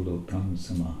pravidho lokam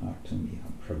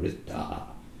samahartamiham pravritta.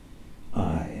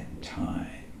 I am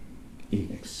time.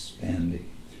 Expanding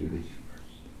through the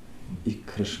universe. I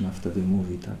Kryszna wtedy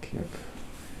mówi tak jak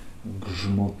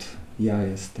grzmot. Ja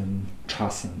jestem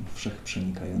czasem,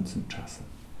 wszechprzenikającym czasem.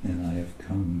 And I have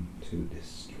come to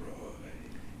destroy.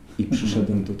 I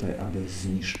przyszedłem tutaj, aby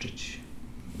zniszczyć.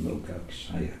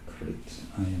 Lokakshaya krit.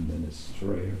 I am the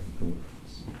destroyer of the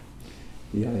worlds.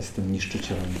 Ja jestem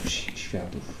niszczycielem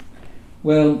światów.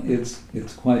 Well,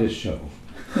 it's quite a show.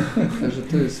 Także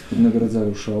to jest pewnego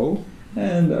rodzaju show.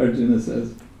 And Arjuna says,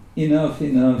 enough,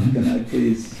 can I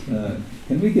please,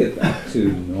 can we get back to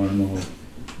normal,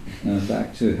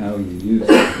 back to how you used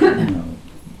to,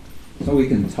 so we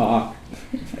can talk.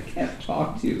 I can't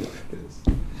talk to you like this.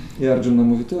 I Arjuna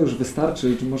mówi, to już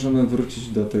wystarczy, czy możemy wrócić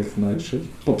do tych naszej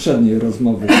poprzedniej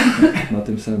rozmowy na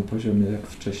tym samym poziomie jak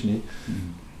wcześniej.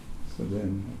 So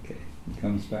then, okay, he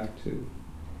comes back to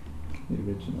the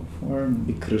original form.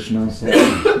 I Kryszna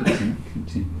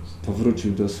Continues.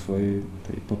 powrócił do swojej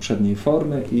tej poprzedniej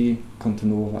formy i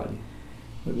kontynuowali.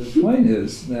 But the point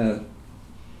is that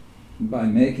by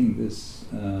making this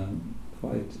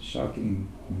quite shocking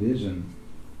vision,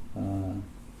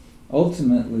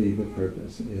 ultimately the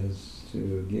purpose is to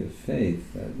give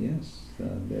faith that yes,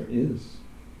 there is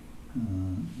a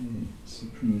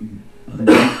supreme,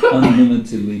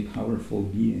 unlimitedly powerful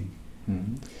being.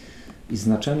 I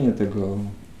znaczenie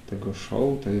tego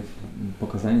show,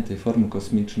 pokazanie tej formy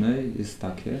kosmicznej jest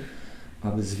takie,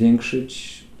 aby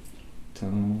zwiększyć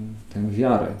tę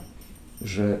wiarę,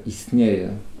 że istnieje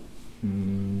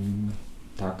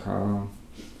taka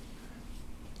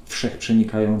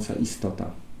wszechprzenikająca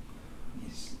istota.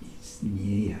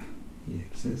 Istnieje. He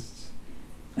exists.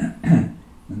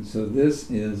 And so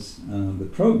this is, the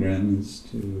program is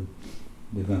to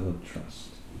develop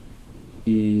trust.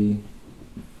 I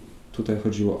tutaj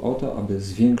chodziło o to, aby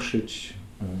zwiększyć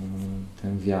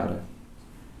tę wiarę.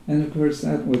 And of course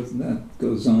that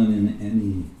goes on in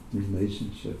any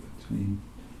relationship between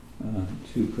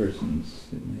two persons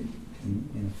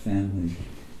in a family,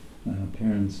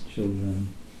 parents, children,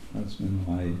 husband,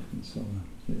 wife, and so on.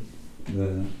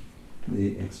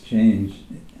 The exchange,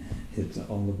 it's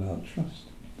all about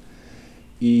trust.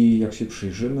 I jak się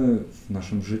przyjrzymy w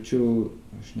naszym życiu,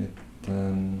 właśnie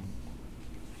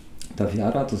ta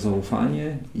wiara, to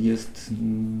zaufanie jest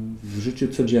w życiu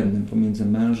codziennym pomiędzy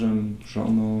mężem,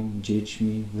 żoną,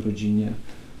 dziećmi, w rodzinie.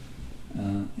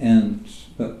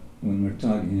 But when we're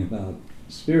talking about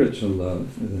spiritual love,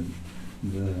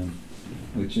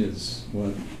 which is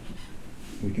what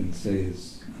we can say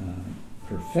is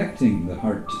perfecting the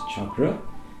heart chakra,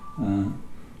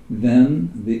 then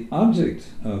the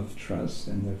object of trust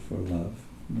and therefore love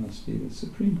must be the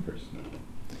Supreme Person.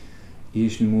 I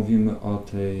jeśli mówimy o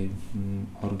tej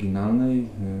oryginalnej,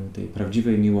 tej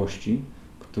prawdziwej miłości,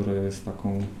 która jest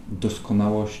taką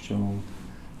doskonałością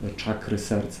czakry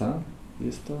serca,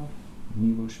 jest to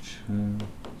miłość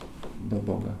do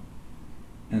Boga.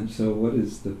 And so what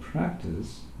is the practice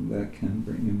that can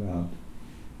bring about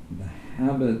the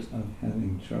habit of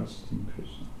having trust in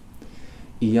Krishna?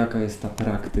 I jaka jest ta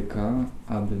praktyka,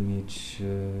 aby mieć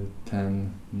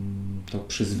to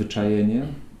przyzwyczajenie,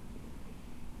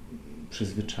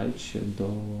 przyzwyczaić się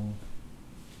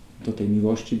do tej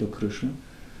miłości, do Kryszny?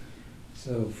 So,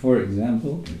 for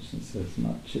example, Krishna says,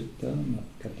 Matchitta,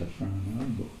 Matkata Prana,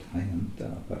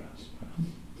 Bhuktayanta Paraspara,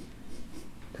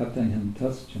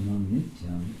 Katayantascha Mam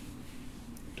Nityam,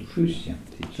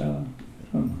 Tushyanti Cha,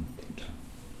 Ramanti Cha.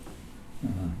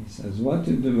 He says, what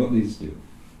do devotees do?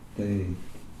 They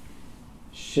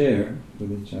share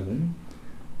with each other.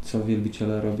 Co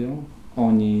wielbiciele robią?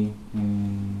 Oni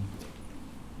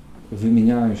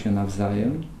wymieniają się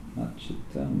nawzajem.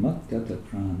 Matchitta, Matkata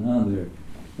Prana,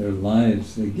 their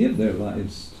lives, they give their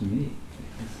lives to me.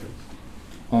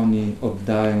 Oni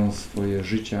oddają swoje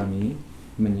życia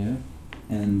mnie.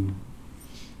 And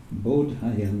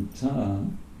Bodhayanta,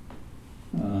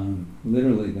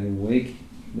 literally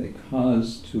they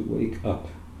cause to wake up.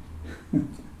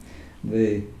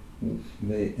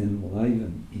 they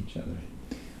enliven each other.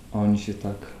 Oni się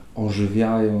tak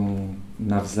ożywiają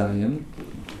nawzajem.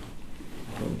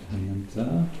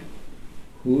 Bodhayanta,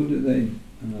 who do they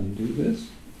do this?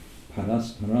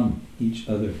 Parasparam, each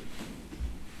other.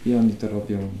 I oni to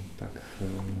robią tak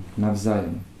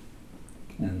nawzajem.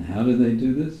 And how do they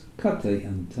do this?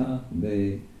 Katayanta,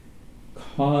 they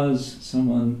cause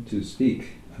someone to speak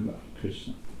about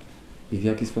Krishna. I w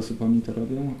jaki sposób oni to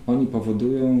robią? Oni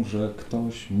powodują, że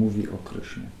ktoś mówi o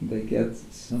Krysznie. They get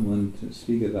someone to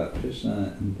speak about Krishna,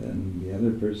 and then the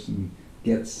other person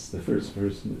gets the first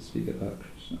person to speak about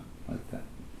Krishna, like that.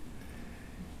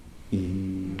 I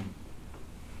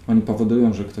oni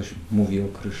powodują, że ktoś mówi o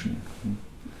Krysznie.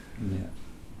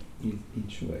 Yeah,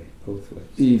 each way, both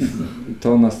ways. I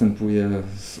to następuje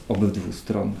z obydwu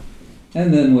stron.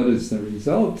 And then what is the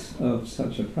result of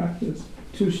such a practice?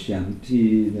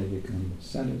 Tushyanti, they become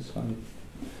satisfied.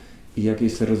 I jaki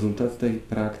jest rezultat tej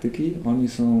praktyki? Oni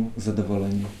są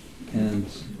zadowoleni.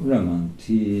 And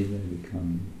ramanti, they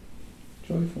become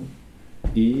joyful.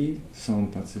 I są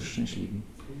tacy szczęśliwi.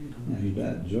 And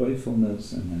that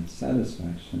joyfulness and that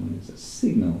satisfaction is a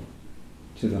signal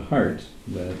to the heart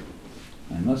that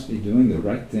I must be doing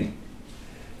the right thing.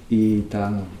 I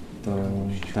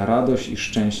ta radość i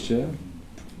szczęście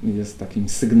jest takim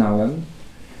sygnałem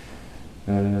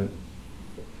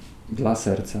dla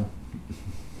serca.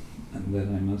 And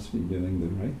that I must be doing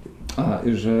the right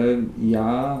thing. Że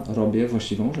ja robię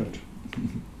właściwą rzecz.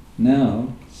 Now,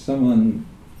 someone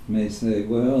may say,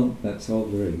 well, that's all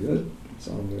very good, it's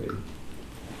all very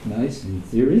nice in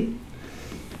theory,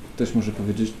 Ktoś może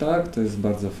powiedzieć, tak, to jest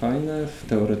bardzo fajne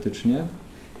teoretycznie,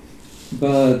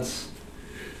 but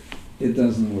it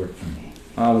doesn't work for me.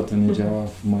 ale to nie działa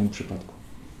w moim przypadku.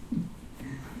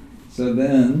 So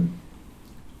then,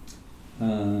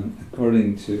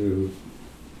 according to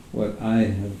what I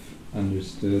have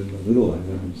understood, the little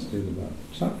I've understood about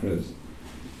the chakras,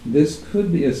 this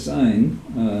could be a sign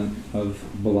of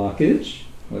blockage,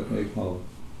 what they call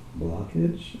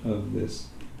blockage of this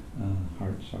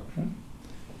heart chakra.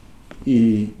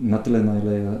 I na tyle, na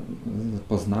ile ja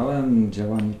poznałem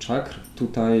działanie czakr,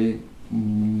 tutaj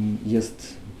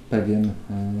jest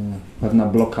pewna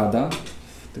blokada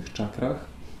w tych czakrach.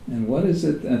 And what is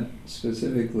it that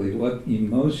specifically, what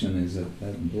emotion is it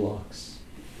that blocks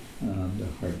the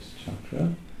heart chakra?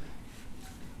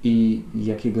 I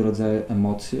jakiego rodzaju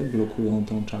emocje blokują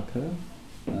tą czakrę?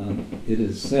 It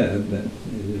is said that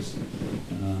it is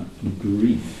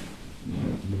grief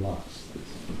that blocks this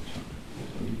chakra.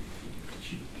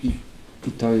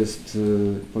 I to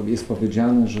jest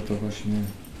powiedziane, że to właśnie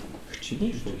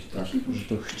chciwość? Tak. Że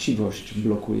to chciwość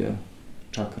blokuje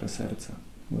czakrę serca.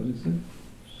 What is it?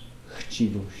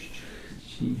 Chciwość.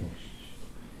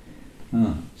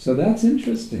 So that's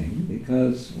interesting,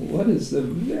 because what is the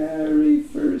very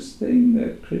first thing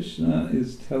that Krishna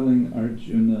is telling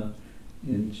Arjuna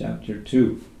in chapter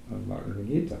 2 of Bhagavad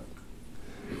Gita?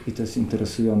 I to jest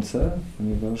interesujące,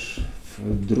 ponieważ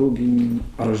w drugim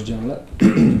rozdziale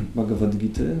Bhagavad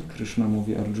Gita Krishna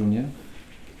mówi Arjunie,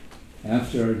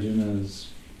 After Arjuna has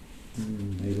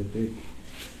made a big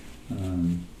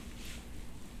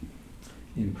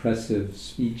impressive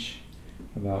speech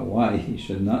about why he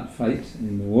should not fight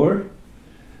in the war,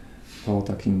 po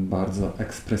takim bardzo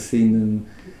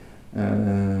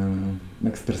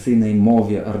ekspresyjnej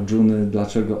mowie Arjuny,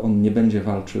 dlaczego on nie będzie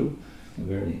walczył. a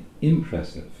very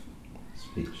impressive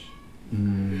speech.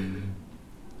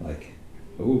 Like,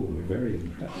 oh, we're very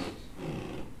impressed.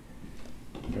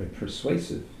 Very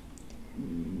persuasive.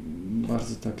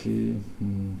 Bardzo taki,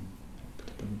 jak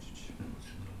to powiedzieć,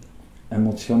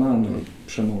 emocjonalnej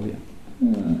przemowie.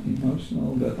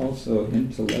 Emotional, but also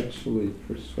intellectually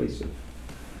persuasive.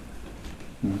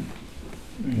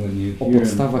 When you O hear him,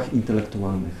 podstawach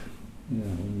intelektualnych.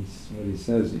 what he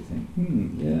says, you think,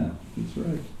 yeah, he's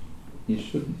right. He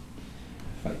shouldn't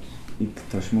fight. I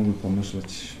ktoś mógłby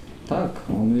pomyśleć, tak,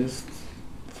 on jest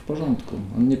w porządku,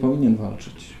 on nie powinien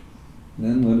walczyć.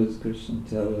 Then what does Krishna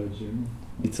tell Arjuna?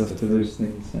 I co What's the wtedy first thing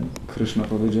he says? Krishna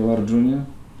powiedział Arjunie?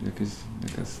 Jaka jest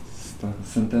ta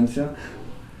sentencja?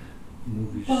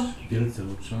 Mówisz wielce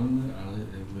uczony, ale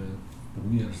jakby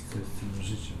pomijasz scenę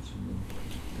życia.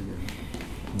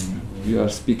 You are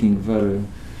speaking very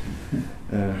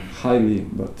highly,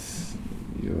 but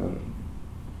you are...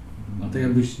 A to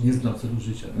jakbyś nie znał celu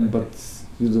życia. Tak? But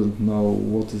you don't know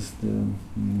what is the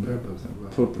Purpose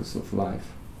purpose of life.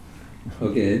 of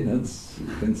life. Okay,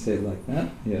 you can say it like that,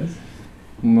 yes.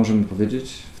 Możemy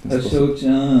powiedzieć w ten sposób.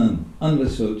 Ashochan,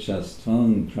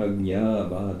 anvasochastvam pragya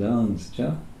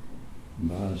badanscha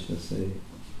bhashase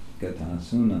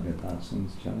gatasuna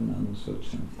gatasunscha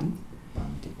nanusochanti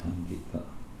pandita.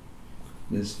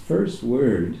 This first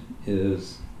word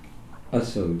is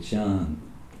asochan,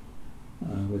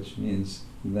 which means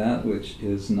that which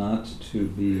is not to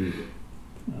be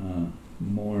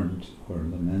mourned or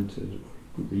lamented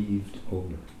or grieved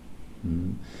over.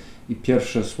 I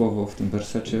pierwsze słowo w tym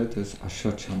wersecie to jest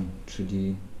asiocian,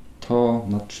 czyli to,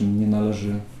 nad czym nie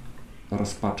należy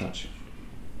rozpaczać.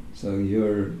 So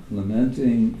you're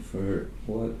lamenting for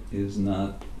what is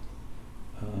not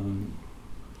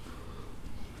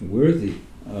worthy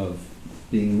of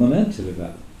being lamented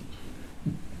about.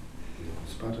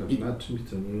 Rozpaczasz nad czymś,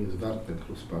 co nie jest warte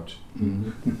rozpaczy.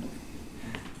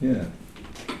 Yeah.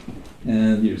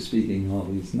 And you're speaking all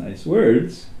these nice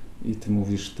words, I ty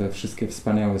mówisz te wszystkie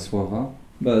wspaniałe słowa,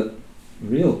 but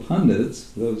real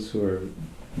pundits, those who are,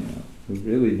 who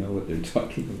really know what they're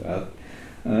talking about,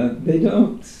 they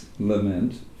don't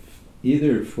lament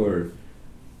either for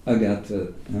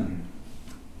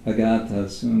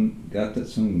agatasun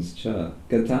gatasunscha,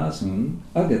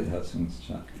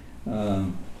 agatasunscha,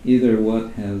 either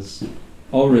what has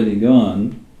already gone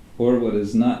or what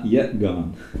is not yet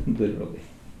gone, literally.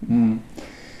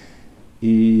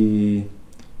 I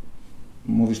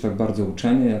mówisz tak bardzo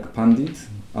uczenie, jak pandit,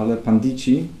 ale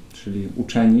pandici, czyli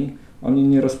uczeni, oni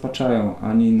nie rozpaczają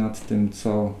ani nad tym,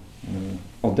 co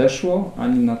odeszło,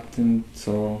 ani nad tym,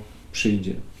 co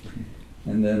przyjdzie.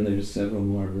 And then there's several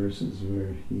more verses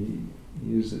where he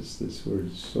uses this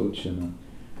word sochana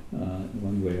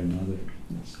one way or another.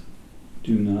 It's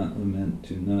do not lament,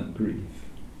 do not grieve.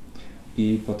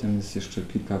 I potem jest jeszcze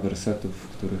kilka wersetów, w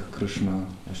których Kryszna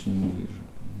właśnie mówi,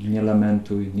 że nie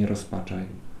lamentuj, nie rozpaczaj.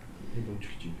 Nie bądź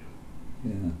chciwy.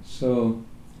 Yeah. So,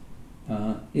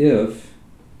 if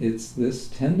it's this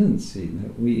tendency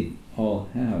that we all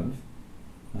have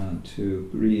to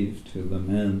grieve, to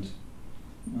lament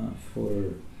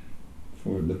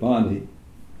for the body,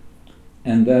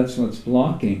 and that's what's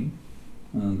blocking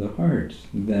the heart,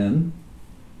 then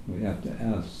we have to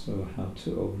ask, so how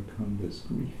to overcome this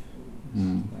grief?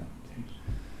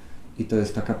 I to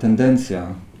jest taka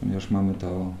tendencja, ponieważ mamy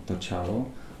to ciało,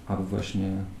 aby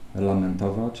właśnie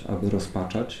lamentować, aby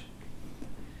rozpaczać.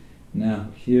 Now,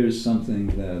 here's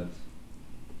something that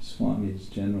swamis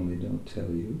generally don't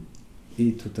tell you.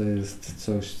 I tutaj jest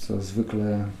coś, co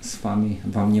zwykle swami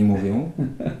wam nie mówią.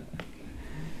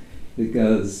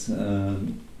 Because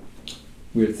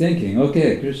we're thinking,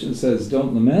 okay, Krishna says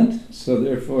don't lament, so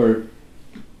therefore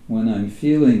when I'm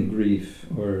feeling grief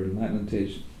or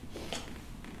lamentation,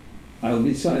 I'll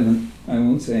be silent, I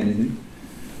won't say anything,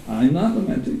 I'm not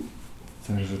lamenting.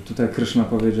 Także tutaj Kryszna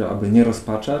powiedział, aby nie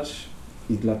rozpaczać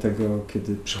i dlatego,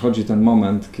 kiedy przychodzi ten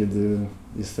moment, kiedy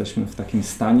jesteśmy w takim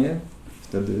stanie,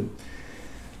 wtedy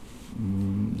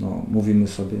mówimy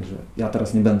sobie, że ja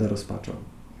teraz nie będę rozpaczał.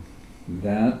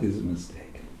 That is a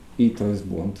mistake. I to jest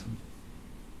błąd.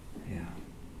 Yeah,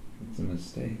 it's a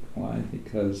mistake. Why?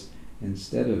 Because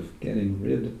instead of getting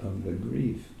rid of the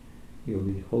grief,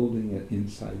 you'll be holding it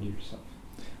inside yourself.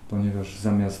 Ponieważ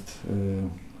zamiast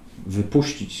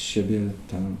wypuścić z siebie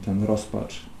ten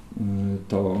rozpacz,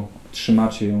 to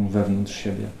trzymacie ją wewnątrz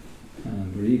siebie.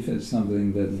 Grief is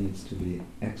something that needs to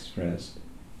be expressed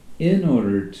in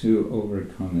order to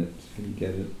overcome it, to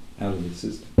get it out of the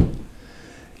system.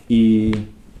 I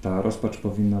ta rozpacz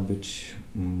powinna być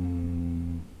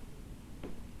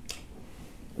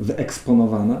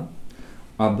wyeksponowana,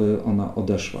 aby ona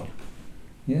odeszła.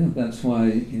 Yeah, that's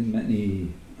why in many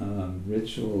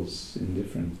rituals in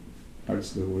different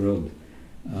parts of the world,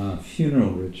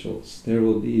 funeral rituals, there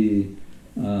will be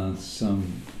some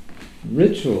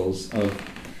rituals of,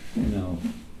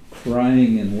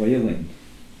 crying and wailing.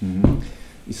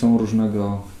 I są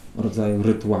różnego rodzaju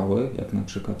rytuały, jak na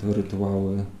przykład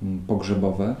rytuały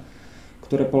pogrzebowe,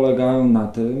 które polegają na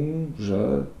tym,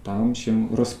 że tam się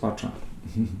rozpacza.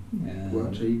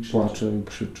 Płacze i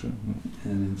krzyczy.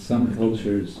 And in some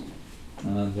cultures,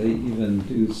 they even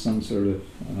do some sort of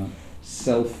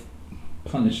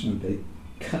self-punishment. They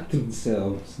cut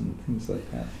themselves and things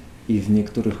like that. I w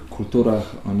niektórych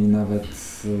kulturach oni nawet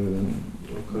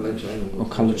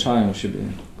okaleczają siebie,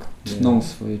 tną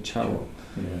swoje ciało.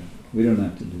 Yeah, we don't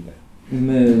have to do that.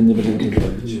 My nie będziemy tego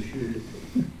robić.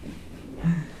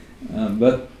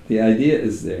 But the idea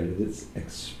is there that it's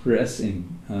expressing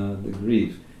the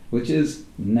grief, which is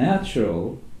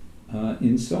natural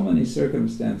in so many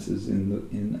circumstances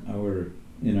in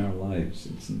our lives.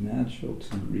 It's natural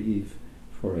to grieve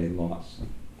for a loss.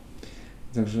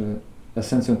 Także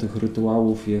esencją tych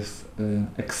rytuałów jest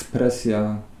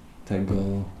ekspresja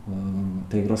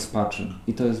tej rozpaczy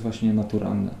i to jest właśnie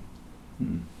naturalne.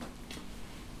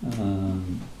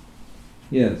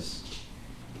 Yes.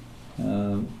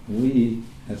 We,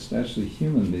 especially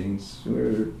human beings,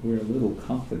 we're a little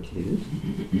complicated.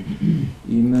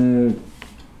 I my,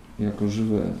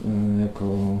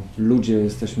 jako ludzie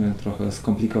jesteśmy trochę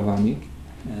skomplikowani.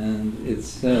 And it's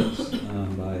said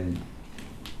by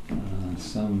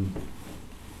some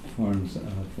forms of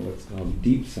what's called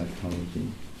deep psychology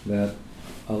that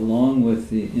along with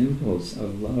the impulse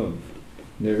of love,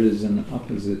 there is an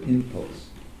opposite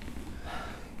impulse.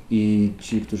 I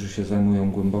ci, którzy się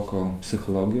zajmują głęboko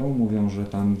psychologią, mówią, że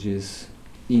tam, gdzie jest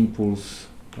impuls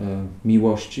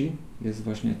miłości, jest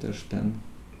właśnie też ten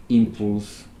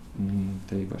impuls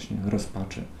tej właśnie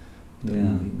rozpaczy.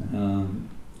 Yeah.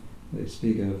 They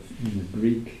speak of, in the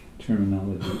Greek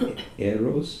terminology,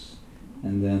 eros,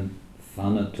 and then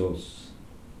thanatos.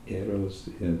 Eros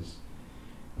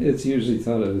it's usually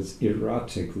thought of as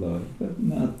erotic love, but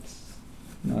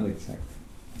not exactly.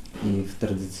 I w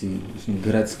tradycji właśnie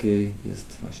greckiej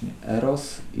jest właśnie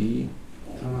eros i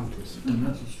thanatos. Nie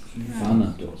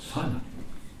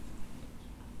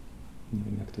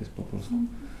wiem, jak to jest po polsku.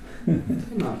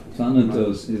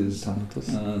 Thanatos is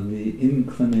the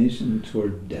inclination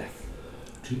toward death.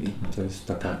 Czyli to jest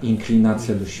taka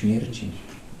inklinacja do śmierci.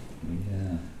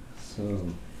 Yeah. So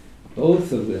both of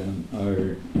them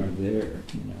are there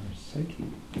in our psyche.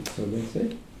 So they say.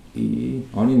 I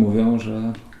oni mówią,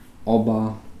 że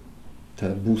oba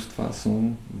te bóstwa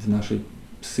są w naszej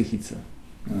psychice.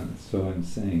 So I'm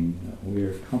saying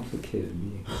we're complicated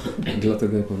beings.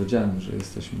 Dlatego ja powiedziałem, że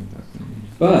jesteśmy tak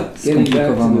But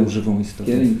skomplikowaną żywą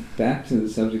istotą. getting back to the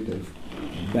subject of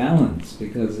balance,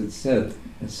 because it said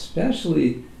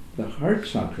especially the heart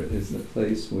chakra is the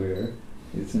place where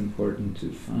it's important to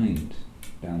find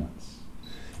balance.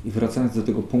 I wracając do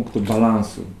tego punktu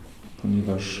balansu,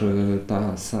 ponieważ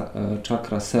ta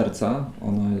czakra serca,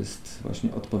 ona jest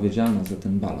właśnie odpowiedzialna za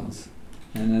ten balans.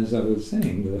 And as I was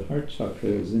saying, the heart chakra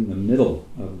is in the middle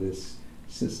of this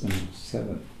system of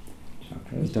 7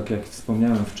 chakras. I tak jak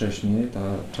wspomniałem wcześniej,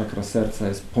 ta czakra serca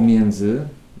jest pomiędzy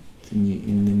tymi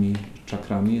innymi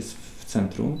czakrami, jest w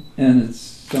centrum. And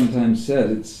it's sometimes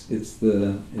said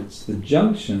it's the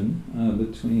junction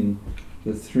between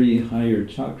the 3 higher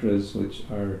chakras,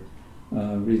 which are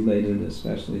related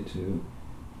especially to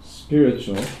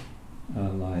spiritual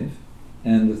life,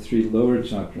 and the 3 lower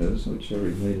chakras, which are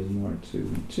related more to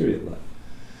material life.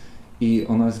 I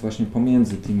ona jest właśnie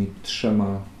pomiędzy tymi 3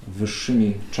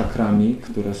 wyższymi czakrami,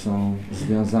 które są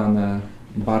związane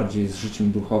bardziej z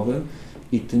życiem duchowym,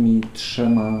 i tymi 3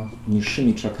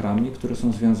 niższymi czakrami, które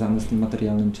są związane z tym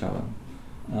materialnym ciałem.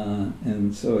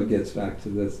 And so it gets back to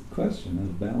this question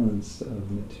of balance of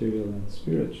material and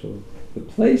spiritual. The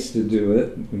place to do it,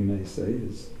 we may say,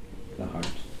 is the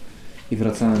heart. I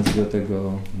wracając do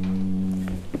tego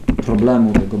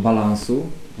problemu, tego balansu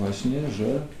właśnie,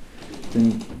 że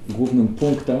tym głównym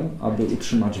punktem, aby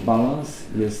utrzymać balans,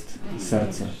 jest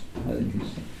serce.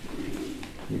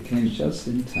 You came just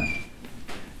in time.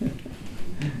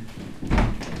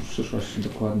 Przyszłaś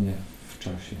dokładnie w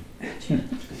czasie.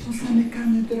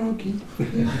 Pozamykane drogi.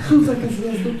 Tu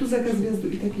zakaz wjazdu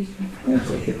i takie.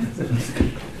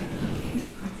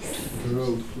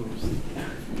 Road closed.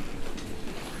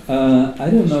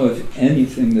 I don't know if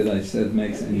anything that I said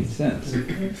makes any sense.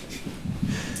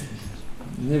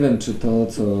 Nie wiem, czy to,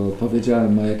 co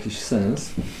powiedziałem, ma jakiś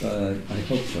sens, But I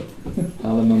hope so.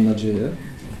 ale mam nadzieję.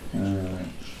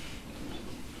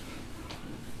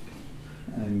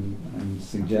 I'm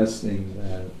suggesting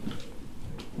that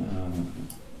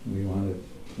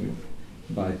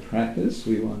by practice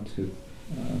we want to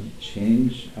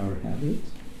change our habit,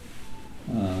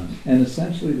 and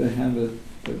essentially the habit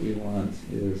that we want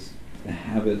is the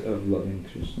habit of loving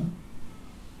Krishna.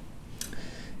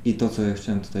 I to, co ja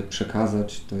chciałem tutaj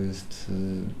przekazać, to jest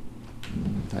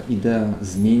ta idea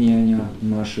zmieniania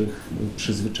naszych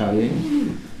przyzwyczajeń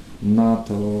na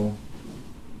to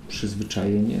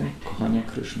przyzwyczajenie kochania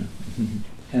Kryszny.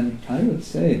 And I would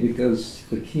say, because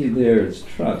the key there is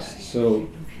trust, so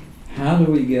how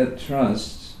do we get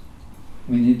trust?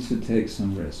 We need to take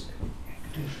some risk.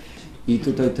 I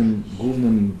tutaj tym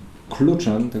głównym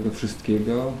kluczem tego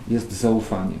wszystkiego jest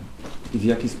zaufanie. I w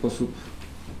jaki sposób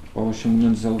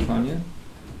osiągnąć zaufanie?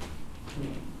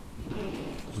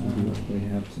 We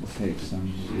have to take some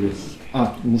risk.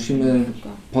 Musimy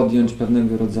podjąć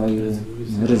pewnego rodzaju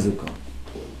ryzyko.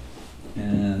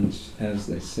 And as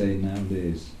they say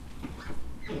nowadays,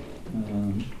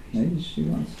 maybe she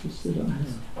wants to sit on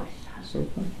the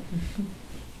sofa.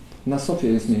 Na sofie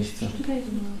jest miejsce.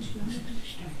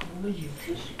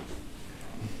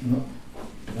 No,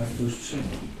 raz to już trzeba.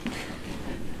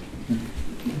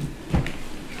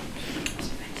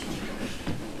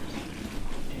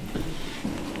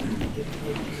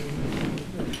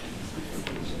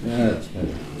 That's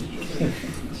better.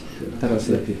 Teraz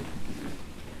lepiej.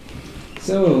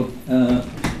 So,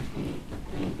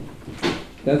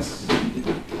 that's,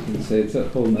 let's say it's a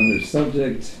whole other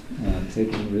subject,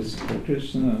 taking risk for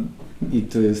Krishna. I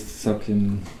to jest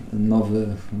całkiem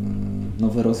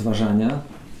nowe rozważania,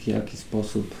 w jaki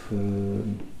sposób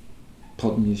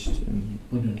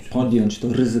podjąć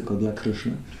to ryzyko dla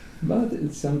Kryszny. But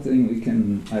it's something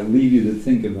I leave you to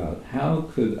think about. How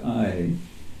could I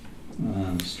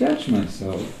stretch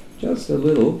myself just a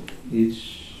little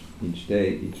each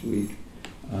day, each week,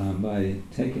 by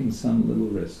taking some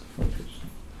little risk for Krishna?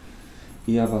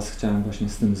 I ja Was chciałem właśnie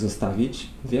z tym zostawić.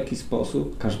 W jaki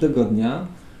sposób każdego dnia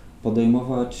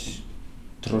podejmować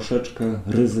troszeczkę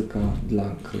ryzyka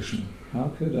dla Kryszny. How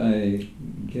could I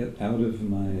get out of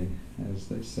my, as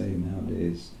they say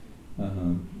nowadays,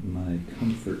 my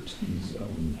comfort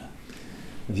zone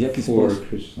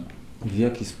w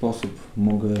jaki sposób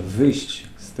mogę wyjść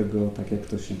z tego, tak jak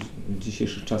to się w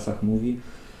dzisiejszych czasach mówi,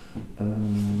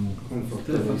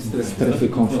 strefy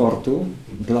komfortu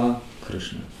dla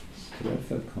Kryszny.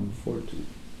 Strefa komfortu.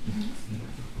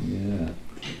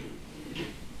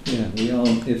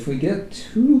 If we get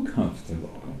too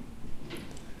comfortable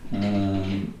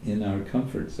in our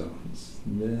comfort zones,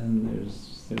 then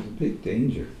there's a big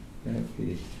danger that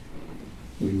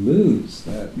we lose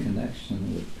that connection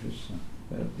with Krishna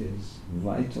that is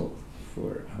vital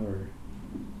for our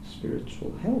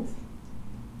spiritual health.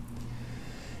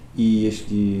 I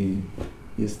jeśli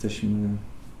jesteśmy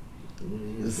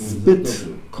zbyt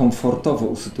komfortowo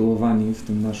usytuowani w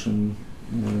tym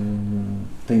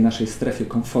tej naszej strefie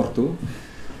komfortu,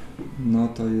 no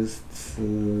to jest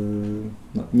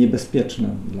niebezpieczne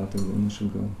dla tego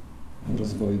naszego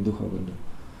rozwoju duchowego.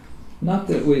 Not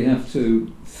that we have to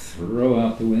throw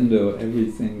out the window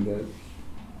everything that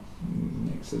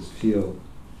makes us feel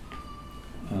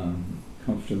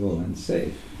comfortable and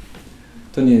safe.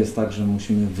 To nie jest tak, że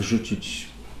musimy wyrzucić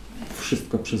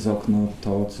wszystko przez okno,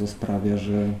 to co sprawia,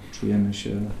 że czujemy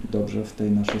się dobrze w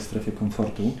tej naszej strefie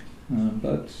komfortu.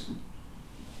 But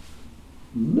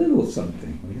little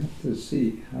something. We have to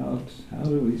see how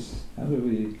do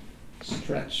we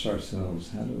stretch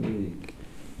ourselves? How do we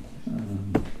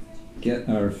get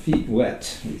our feet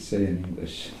wet? We say in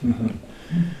English.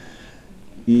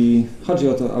 I chodzi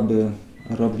o to, aby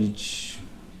robić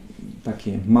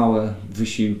takie małe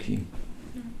wysiłki.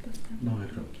 Małe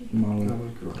kroki. Małe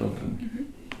kroki.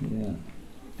 Yeah.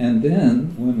 And then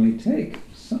when we take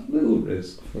some little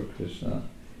risk for Krishna,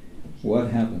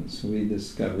 what happens? We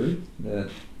discover that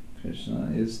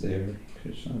Krishna is there.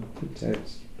 Krishna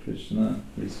protects. Krishna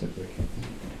reciprocates.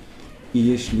 I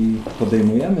jeśli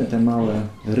podejmujemy te małe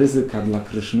ryzyka dla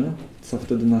Kryszny, co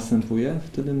wtedy następuje?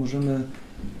 Wtedy możemy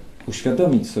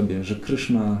uświadomić sobie, że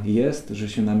Kryszna jest, że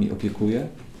się nami opiekuje.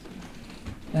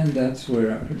 And that's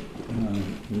where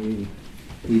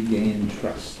we gain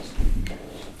trust.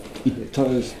 I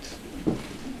to jest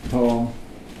to,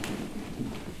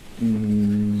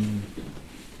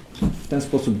 w ten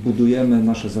sposób budujemy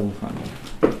nasze zaufanie.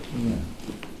 Yeah.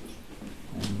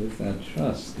 And with that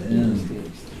trust, then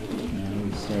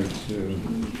we start to.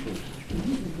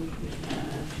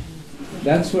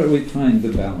 That's where we find the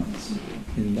balance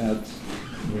in that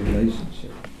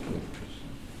relationship with Krishna.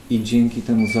 I dzięki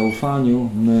temu zaufaniu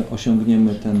my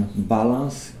osiągniemy ten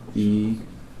balans i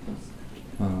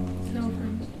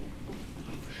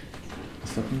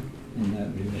ostatni? In that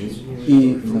relationship.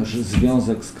 I nasz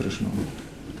związek z Kryszną.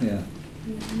 Yeah.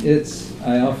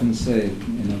 I often say,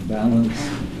 balance,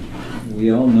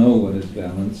 we all know what is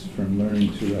balance from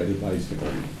learning to ride a bicycle.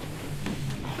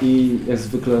 I jak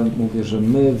zwykle mówię, że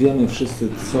my wiemy wszyscy,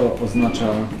 co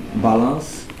oznacza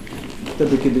balans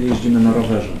wtedy, kiedy jeździmy na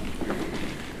rowerze.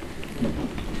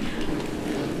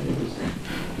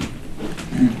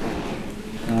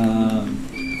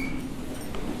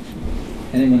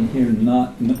 Anyone here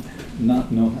not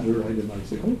know how to ride a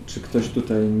bicycle? Czy ktoś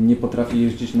tutaj nie potrafi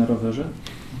jeździć na rowerze?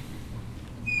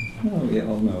 No, we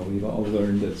all know. We've all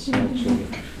learned as small children.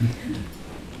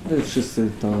 Wy wszyscy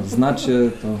to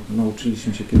znacie, to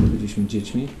nauczyliśmy się, kiedy byliśmy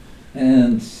dziećmi.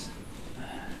 And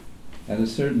at a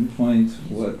certain point,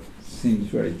 what seems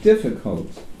very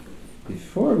difficult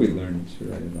before we learn to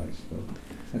ride a bicycle,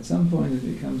 at some point it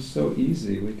becomes so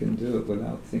easy we can do it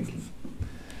without thinking.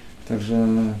 Także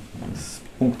z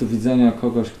punktu widzenia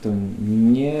kogoś, kto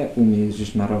nie umie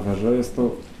jeździć na rowerze, jest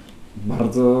to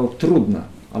bardzo trudne,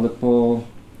 ale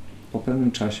po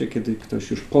pewnym czasie, kiedy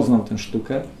ktoś już poznał tę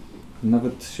sztukę,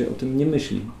 nawet się o tym nie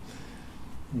myśli.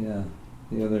 Yeah,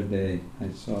 the other day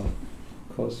I saw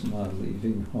Cosma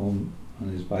leaving home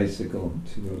on his bicycle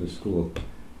to go to school.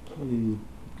 I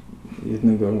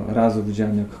jednego razu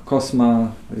widziałem, jak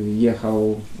Cosma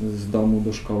jechał z domu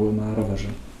do szkoły na rowerze.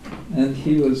 And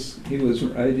he was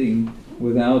riding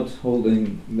without holding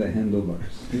the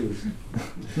handlebars.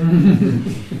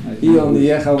 I on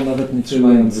jechał nawet nie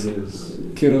trzymając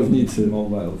kierownicy.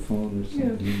 Mobile phone or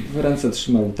something. W ręce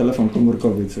trzymał telefon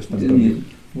komórkowy i coś tam robił.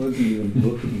 Wasn't even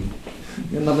looking.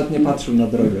 I on nawet nie patrzył na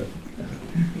drogę.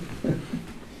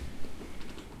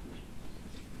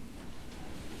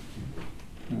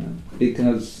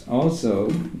 Because also,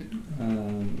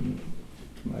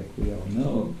 like we all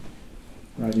know,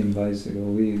 riding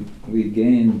bicycle, we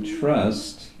gain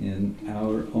trust in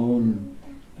our own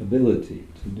ability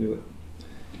to do it.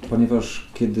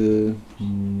 Ponieważ kiedy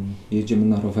jedziemy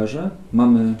na rowerze,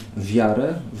 mamy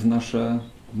wiarę w nasze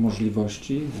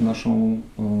możliwości, w naszą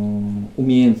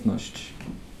umiejętność.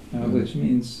 Which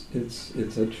means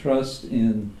it's a trust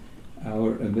in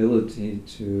our ability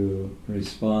to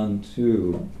respond to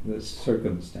the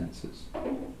circumstances.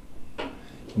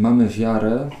 Mamy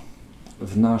wiarę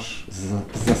w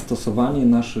zastosowanie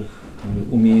naszych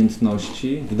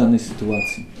umiejętności w danej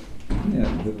sytuacji. Yeah,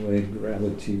 the way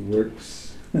gravity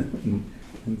works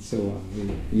and so on.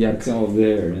 Jak, it's all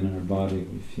there in our body,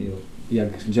 we feel.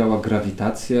 Jak działa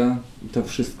grawitacja i to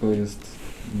wszystko jest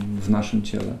w naszym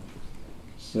ciele.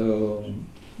 So,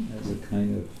 as a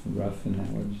kind of rough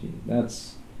analogy,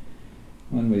 that's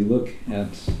when we look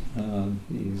at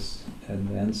these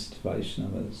advanced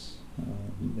Vaishnavas,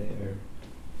 they are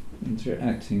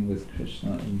interacting with Krishna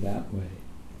in that way.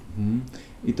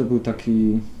 I to był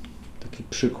taki taki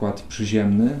przykład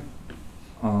przyziemny,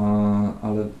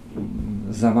 ale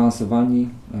zaawansowani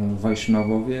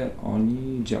Wajsznawowie,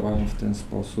 oni działają w ten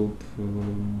sposób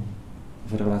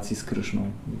w relacji z Kryszną.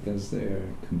 Because they are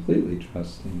completely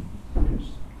trusting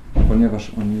Krishna.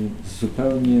 Ponieważ oni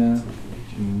zupełnie,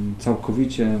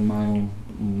 całkowicie mają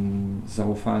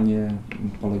zaufanie,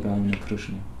 polegają na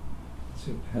Krysznie.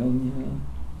 Zupełnie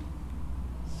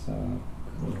całkowicie.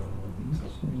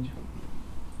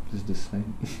 Is the same.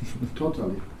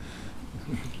 Totally.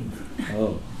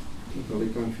 Oh, Totally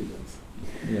confidence.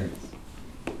 yes.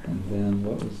 And then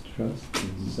what was trust?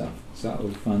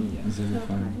 Zaufanie.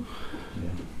 Zaufanie.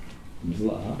 Yeah.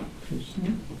 Dla Krishna.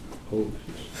 O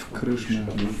Krishna.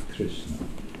 W Kryszne.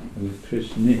 W Krishna. W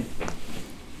Krishna.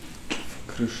 W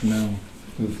Krysznę.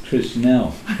 W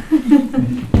Krishna.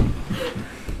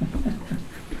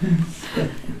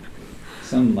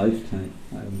 Some lifetime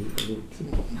I'll be able to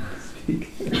speak.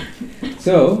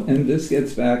 So, and this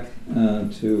gets back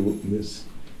to this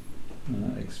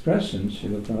expression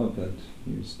Srila Prabhupada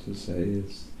used to say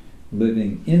is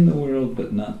living in the world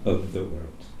but not of the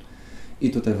world. I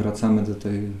tutaj wracamy do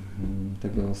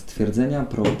tego stwierdzenia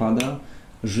Prabhupada,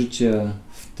 życie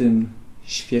w tym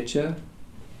świecie,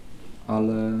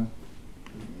 ale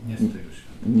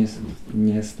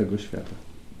nie z tego świata.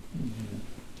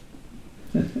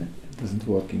 Doesn't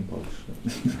work in Polish.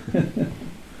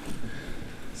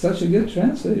 Such a good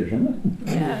translator, isn't it?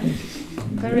 Yeah.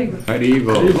 Very good.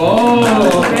 Haribo! You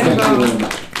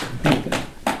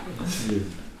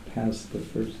passed the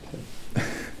first test.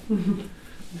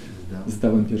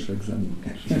 Zdałem pierwszy egzamin.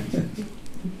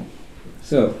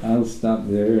 So I'll stop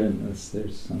there unless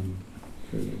there's some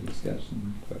further discussion,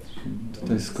 question.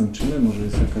 Tutaj skończymy, może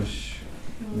jest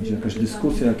będzie jakaś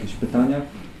dyskusja, jakieś pytania?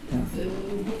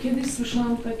 Bo kiedyś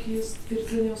słyszałam takie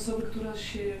stwierdzenie osoby, która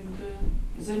się jakby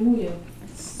zajmuje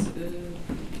z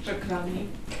czakrami,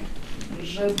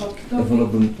 że bhaktowie...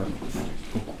 Wolałbym tak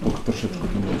troszeczkę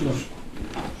powiedzieć.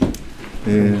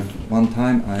 One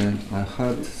time I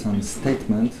heard some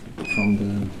statement from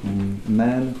the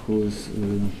man who is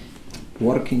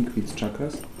working with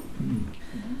chakras.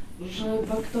 Że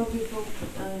bhaktowie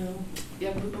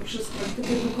jakby poprzez praktykę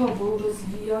duchową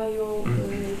rozwijają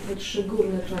te 3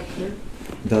 górne czakry.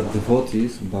 That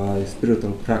devotees by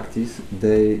spiritual practice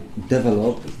they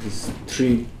develop these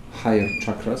 3 higher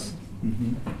chakras.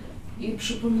 I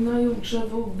przypominają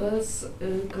drzewo bez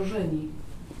korzeni.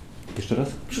 Jeszcze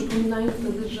raz? Przypominają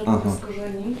wtedy drzewo bez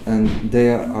korzeni. And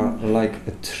they are like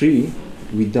a tree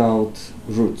without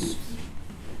roots.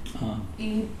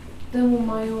 I temu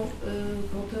mają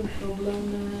potem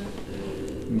problemy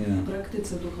w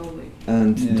praktyce duchowej.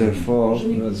 And therefore,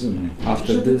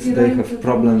 after this they have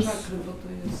problems. Czakry, bo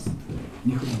to jest,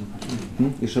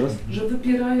 Jeszcze raz? że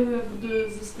wypierają jakby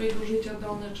ze swojego życia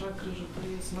dolne czakry, że to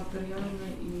jest materialne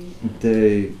i...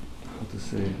 They, how to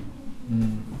say,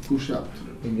 Push up.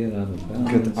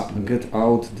 get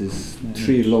out these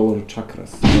 3 lower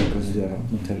chakras because they are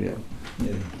material.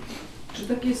 Czy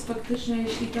tak jest faktycznie,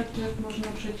 jeśli tak, to jak można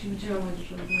przeciwdziałać,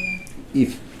 żeby...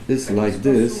 If it's like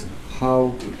this,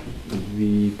 how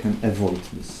we can avoid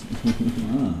this? Yeah.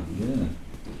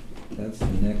 That's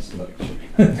the next lecture.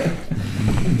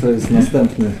 To jest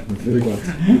następny wykład.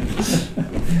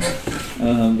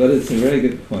 But it's a very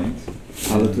good point.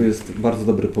 Ale tu jest bardzo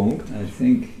dobry punkt. I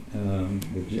think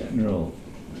the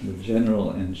general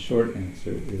and short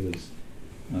answer is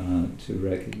to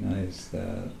recognize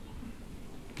that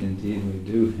indeed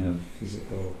we do have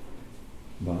physical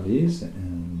bodies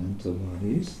and mental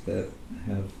bodies that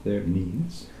have their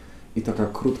needs. I taka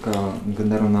krótka,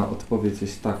 generalna odpowiedź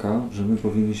jest taka, że my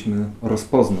powinniśmy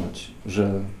rozpoznać,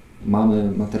 że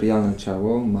mamy materialne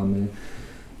ciało, mamy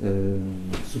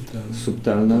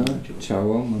subtelne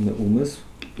ciało, mamy umysł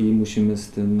i musimy z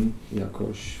tym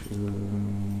jakoś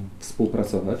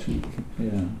współpracować.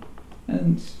 Yeah,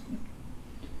 and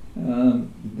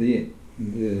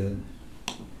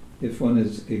if one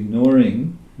is ignoring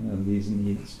these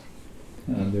needs,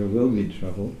 there will be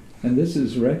trouble. And this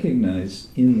is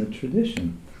recognized in the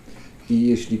tradition. I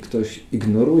jeśli ktoś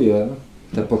ignoruje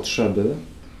te potrzeby,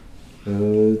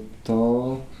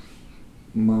 to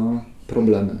ma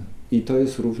problemy. I to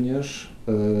jest również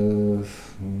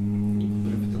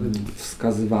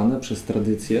wskazywane przez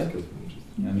tradycję.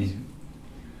 I mean,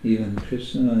 even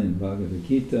Krishna in Bhagavad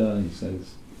Gita, he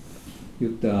says,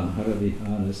 Yukta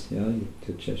haraviharasya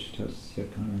yukta cheshtasya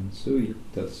karansu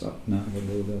yukta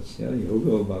sapnavadodasya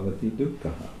yogo bhavati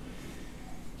dukkha.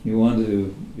 You want to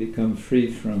become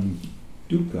free from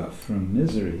dukkha, from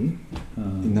misery.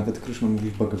 I nawet Krishna mówi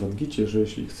w Bhagavad Gicie, że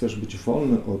jeśli chcesz być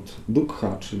wolny od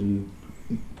dukkha, czyli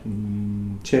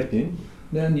cierpień,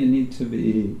 then you need to be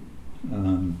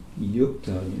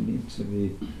yukta, you need to be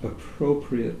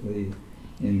appropriately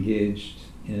engaged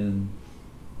in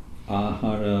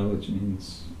ahara, which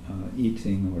means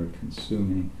eating or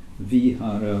consuming,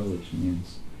 vihara, which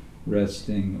means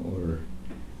resting or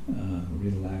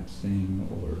relaxing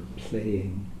or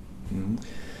playing.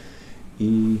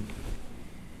 I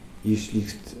jeśli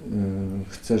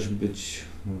chcesz być...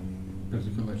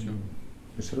 Praktykować jogę.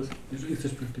 Jeszcze raz? Jeżeli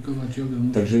chcesz praktykować jogę...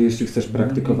 Także jeśli chcesz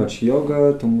praktykować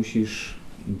jogę, to musisz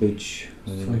być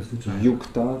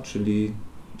yukta, czyli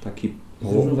taki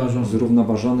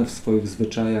zrównoważony w swoich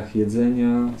zwyczajach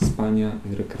jedzenia, spania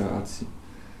i rekreacji.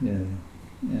 Yeah,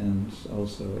 and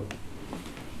also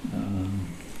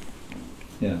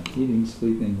eating,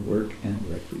 sleeping, work and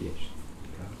recreation.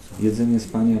 Jedzenie,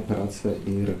 spanie, pracę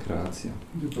i rekreacja.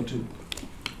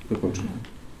 Wypoczynek.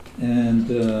 And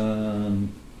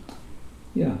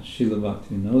Srila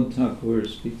Bhaktivinoda Thakur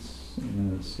speaks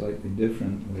in a slightly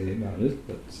different way about it,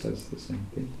 but says the same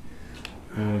thing.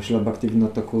 Srila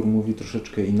Bhaktivinoda Thakur mówi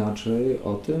troszeczkę inaczej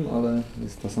o tym, ale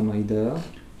jest ta sama idea.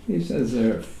 He says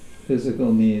there are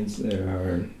physical needs, there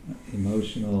are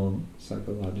emotional,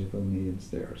 psychological needs,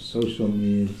 there are social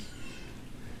needs.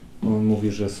 On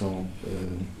mówi, że są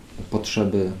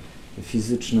potrzeby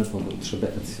fizyczne, potrzeby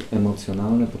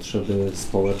emocjonalne, potrzeby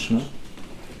społeczne.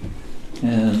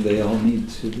 And they all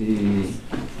need to be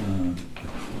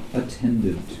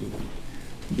attended to.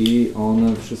 I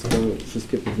one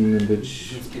wszystkie powinny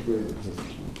być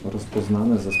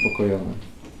rozpoznane, zaspokojone.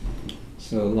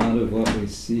 So a lot of what we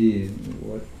see,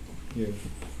 what your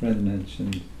friend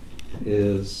mentioned,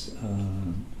 is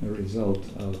a result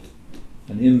of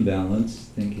an imbalance,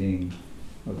 thinking,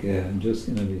 okay, I'm just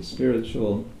going to be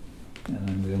spiritual and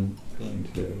I'm going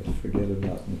to forget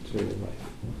about material life.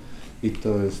 I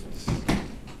to jest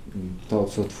to,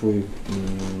 co twój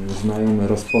znajomy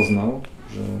rozpoznał,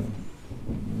 że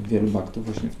wielu bhaktów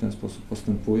właśnie w ten sposób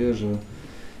postępuje, że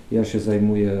ja się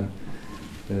zajmuję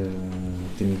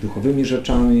tymi duchowymi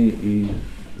rzeczami i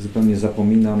zupełnie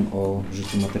zapominam o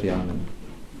życiu materialnym.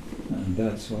 And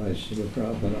that's why Srila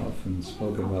Prabhupada often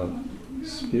spoke about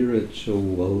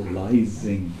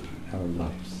spiritualizing our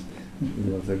lives. I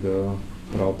dlatego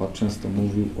Prabhupada często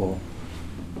mówił o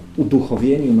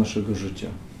uduchowieniu naszego życia.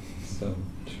 So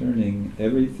turning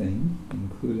everything,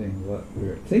 including what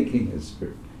we're thinking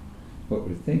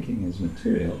is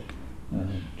material,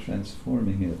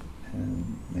 transforming it and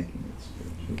making it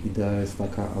spiritual. Idea jest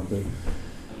taka, aby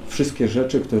wszystkie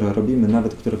rzeczy, które robimy,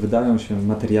 nawet które wydają się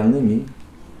materialnymi,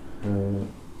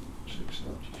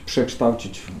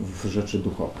 przekształcić w rzeczy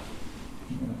duchowe,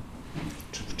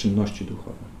 czy w czynności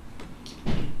duchowe.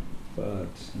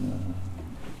 But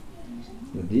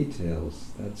the details,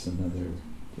 that's another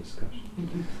discussion.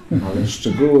 Ale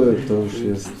szczegóły to już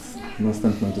jest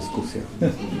następna dyskusja.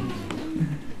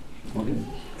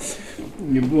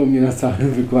 Nie było mnie na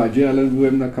całym wykładzie, ale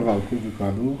byłem na kawałku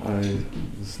wykładu. I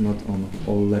was not on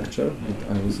all lecture, but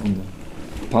I was on the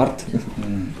part.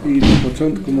 I na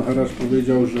początku Maharaj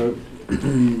powiedział, że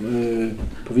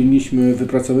powinniśmy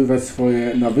wypracowywać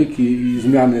swoje nawyki i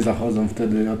zmiany zachodzą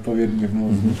wtedy odpowiednie w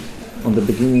mózgu. On the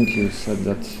beginning you said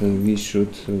that we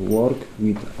should work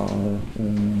with our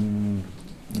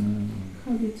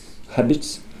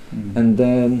habits and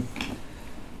then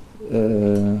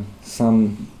some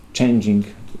changing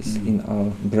is in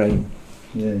our brain.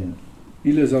 Yeah.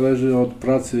 Ile zależy od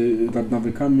pracy nad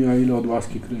nawykami, a ile od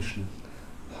łaski Kryszny?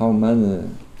 How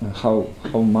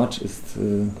much is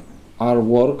our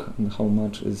work and how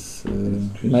much is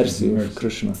mercy of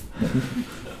Krishna?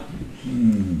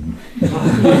 How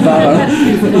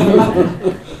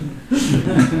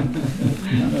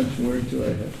much work do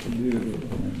I have to do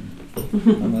and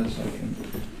how much I can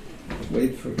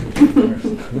wait for Krishna's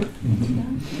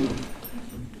mercy?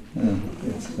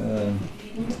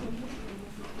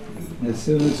 As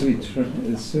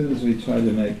soon as we try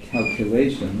to make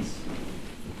calculations,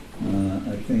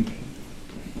 I think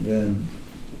then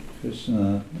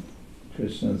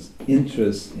Krishna's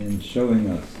interest in showing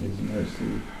us His mercy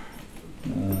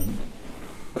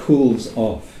cools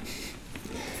off.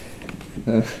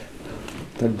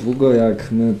 Tak długo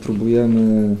jak my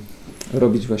próbujemy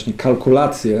robić właśnie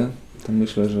kalkulacje, to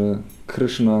myślę, że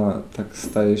Krishna tak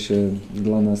staje się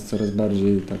dla nas coraz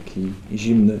bardziej taki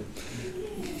zimny.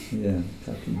 Yeah,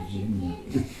 taki zimny.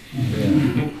 Yeah.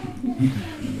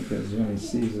 Because when he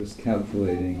sees us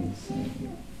calculating, he's saying,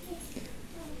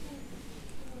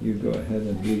 you go ahead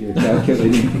and do your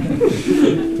calculating.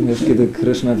 Ponieważ kiedy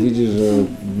Krishna widzi, że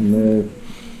my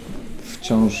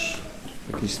wciąż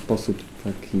w jakiś sposób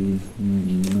taki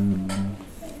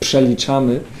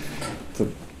przeliczamy, to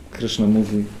Krishna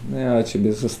mówi, no ja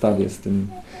Ciebie zostawię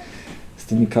z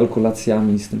tymi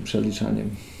kalkulacjami, z tym przeliczaniem.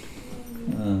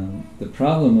 The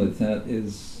problem with that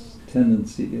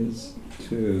tendency is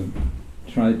to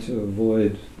try to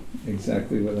avoid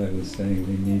exactly what I was saying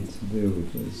we need to do,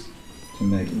 which is to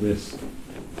make risk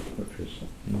for Krishna.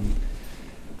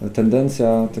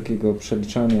 Tendencja takiego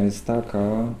przeliczania jest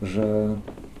taka, że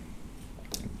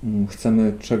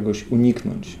chcemy czegoś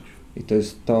uniknąć. I to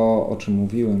jest to, o czym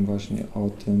mówiłem właśnie, o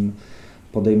tym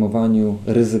podejmowaniu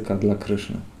ryzyka dla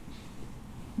Kryszny.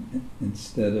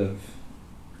 Instead of,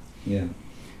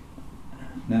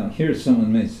 Now here someone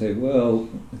may say, well,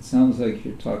 it sounds like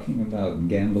you're talking about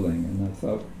gambling, and I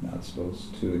thought we're not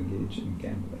supposed to engage in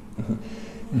gambling.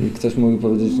 I ktoś mógł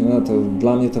powiedzieć, no to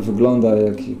dla mnie to wygląda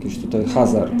jak jakiś tutaj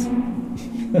hazard.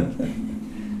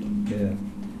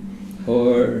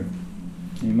 Or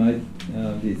you might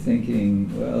be thinking,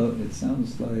 well, it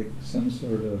sounds like some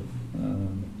sort of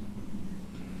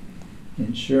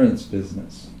insurance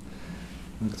business.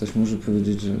 Ktoś może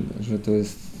powiedzieć, że to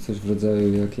jest coś w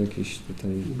rodzaju jak jakieś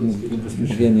tutaj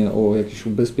mówienie o jakichś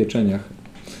ubezpieczeniach.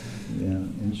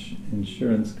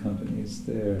 Insurance companies,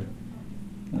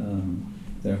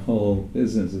 their whole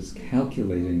business is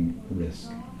calculating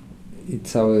risk. I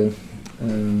cały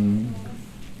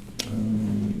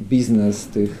biznes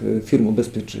tych firm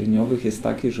ubezpieczeniowych jest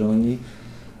taki, że oni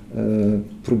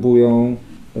próbują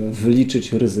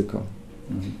wyliczyć ryzyko.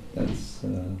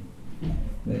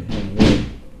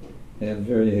 They have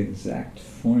very exact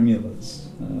formulas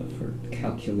for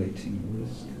calculating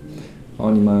risk.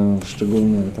 Oni mają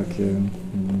szczególne takie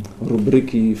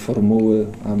rubryki, formuły,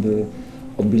 aby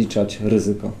obliczać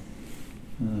ryzyko.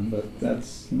 But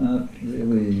that's not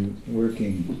really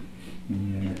working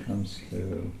when it comes to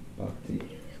bhakti.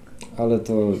 Ale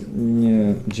to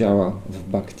nie działa w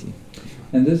bhakti.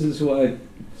 And this is why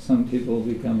some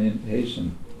people become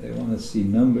impatient. They want to see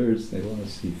numbers, they want to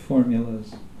see formulas.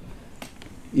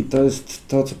 I to jest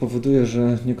to, co powoduje,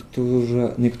 że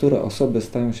niektóre osoby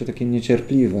stają się takie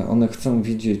niecierpliwe. One chcą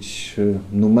widzieć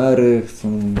numery,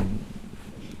 chcą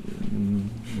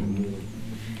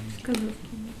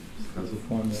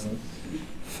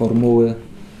formuły.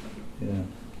 Yeah.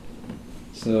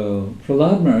 So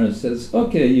Prahlad Maharaj says,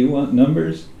 okay, you want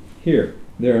numbers? Here,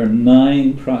 there are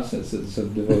 9 processes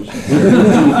of devotion.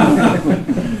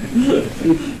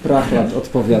 Prahlad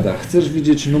odpowiada, chcesz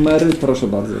widzieć numery? Proszę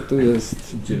bardzo, tu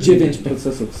jest 9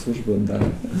 procesów służby oddania.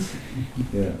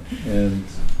 Yeah, and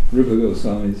Rupa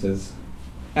Goswami says,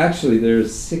 actually there are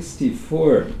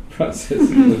 64 processes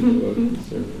of devotion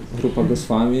service. Rupa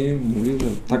Goswami mówi, że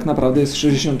tak naprawdę jest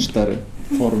 64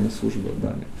 formy służby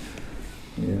oddania.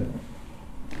 Yeah.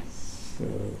 So,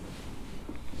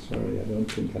 sorry, I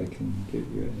don't think I can give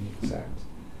you any exact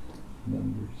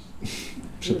numbers.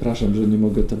 Przepraszam, że nie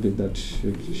mogę Tobie dać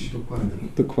jakichś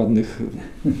dokładnych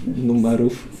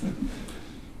numerów.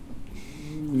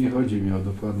 Nie chodzi mi o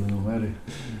dokładne numery.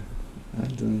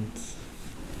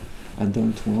 I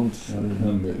don't want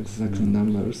exact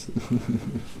numbers.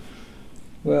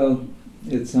 Well,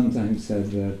 it's sometimes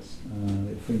said that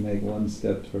if we make one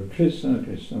step toward Krishna,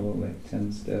 Krishna will make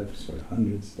 10 steps or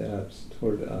 100 steps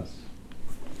toward us.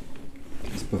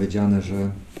 Jest powiedziane,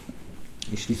 że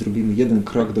jeśli zrobimy jeden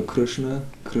krok do Kryszny,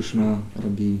 Kryszna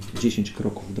robi 10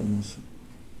 kroków do nas.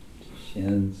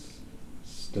 10,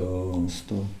 100.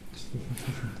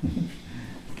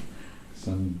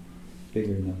 Some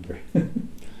bigger number.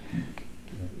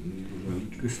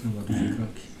 Kryszna ma duże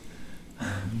kroki.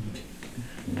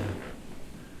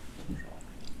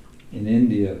 In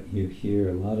India, you hear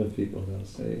a lot of people, they'll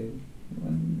say,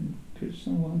 when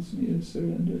Krishna wants me to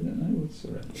surrender, then I will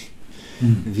surrender.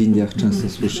 W Indiach często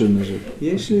słyszymy, że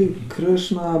jeśli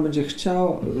Kryszna będzie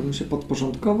chciał, żebym się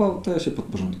podporządkował, to ja się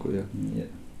podporządkuję. Yeah.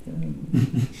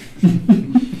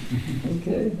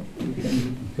 Okay, you can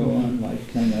go on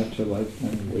lifetime after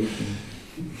lifetime waiting.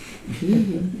 I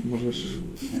możesz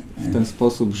w ten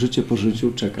sposób, życie po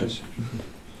życiu, czekać.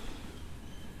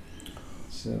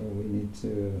 So we need to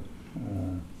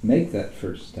make that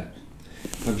first step.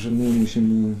 Także my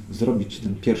musimy zrobić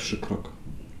ten pierwszy krok.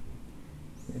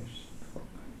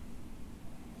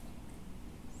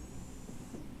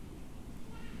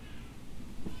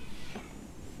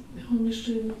 Ja mam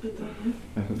jeszcze jedno pytanie.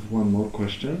 I have one more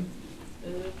question.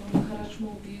 Pan Maharaj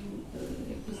mówił,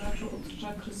 jakby zaczął od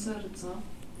czakry serca.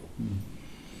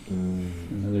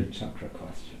 Another chakra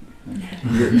question.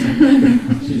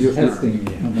 She's testing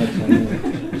me how much I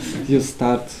know. You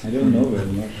start I don't know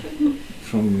very much.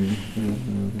 from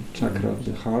chakra of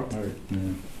the heart.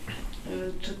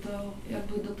 Czy to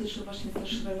jakby dotyczy właśnie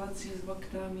też relacji z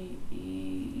bhaktami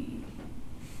i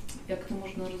jak to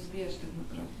można rozwijać tak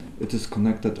naprawdę. It is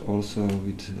connected also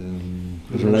with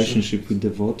relationship with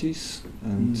devotees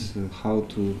and how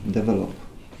to develop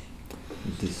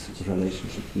this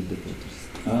relationship with devotees.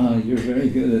 You're very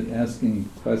good at asking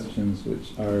questions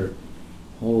which are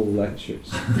whole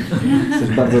lectures.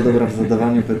 Jesteś bardzo dobra w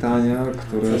zadawaniu pytania,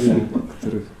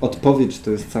 których odpowiedź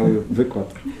to jest cały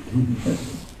wykład.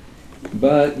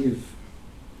 But you've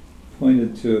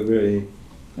pointed to a very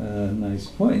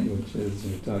nice point, which is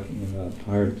you're talking about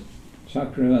heart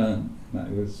chakra, and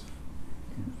I was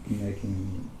making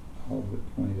all the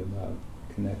point about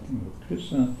connecting with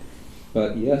Krishna.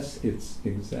 But yes, it's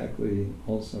exactly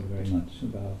also very much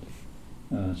about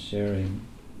sharing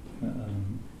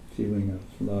feeling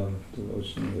of love,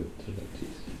 devotion with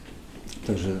devotees.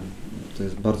 Także to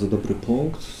jest bardzo dobry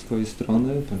punkt z twojej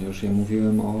strony, ponieważ ja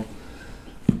mówiłem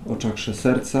o czakrze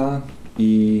serca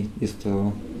i jest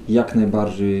to jak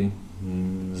najbardziej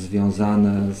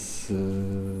związane z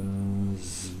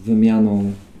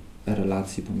wymianą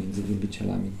relacji pomiędzy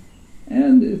wielbicielami.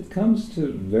 And it comes to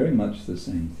very much the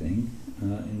same thing.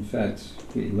 In fact,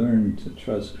 we learn to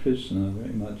trust Krishna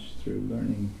very much through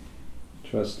learning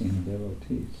trusting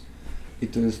devotees. I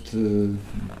to jest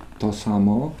to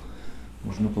samo,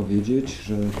 można powiedzieć,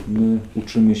 że my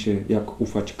uczymy się jak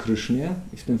ufać Krysznie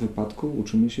i w tym wypadku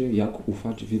uczymy się jak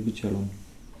ufać wielbicielom.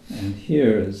 And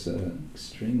here is an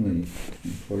extremely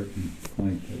important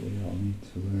point that we all need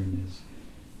to learn is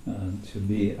to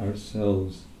be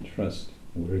ourselves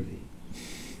trustworthy.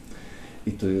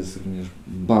 I to jest również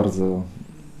bardzo,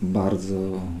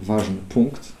 bardzo ważny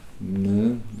punkt.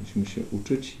 My musimy się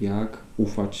uczyć, jak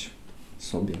ufać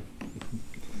sobie.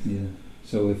 Yeah.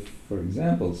 So if, for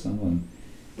example, someone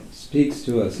speaks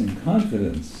to us in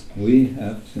confidence, we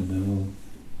have to know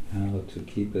how to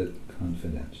keep it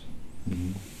confidential.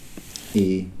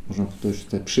 I można podać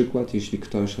tutaj przykład, jeśli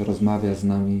ktoś rozmawia z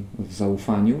nami w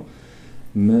zaufaniu,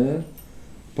 my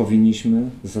powinniśmy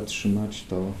zatrzymać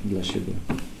to dla siebie.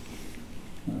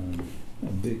 A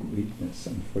big weakness,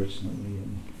 unfortunately,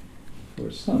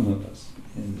 for some of us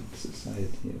in the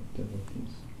society of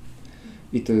devotees.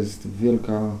 I to jest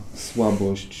wielka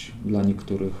słabość dla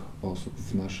niektórych osób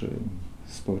w naszej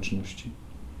społeczności.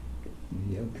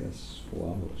 Wielka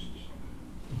słabość.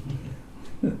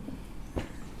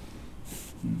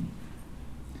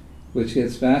 Which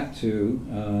gets back to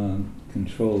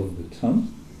control of the tongue.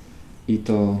 I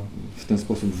to w ten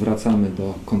sposób wracamy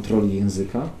do kontroli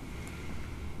języka.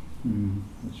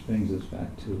 Which brings us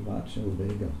back to Vacho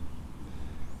Vegam.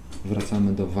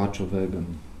 Wracamy do Vacho Vegam.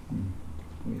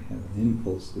 We have an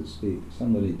impulse to speak.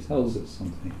 Somebody tells us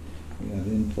something. We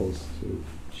have impulse to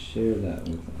share that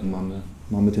with others.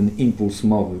 Mamy ten impuls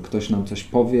mowy. Ktoś nam coś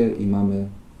powie i mamy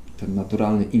ten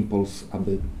naturalny impuls,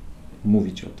 aby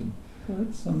mówić o tym.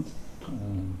 But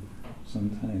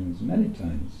sometimes, many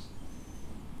times,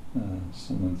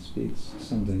 someone speaks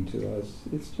something to us.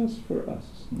 It's just for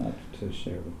us, not to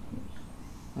share with others.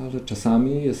 Ale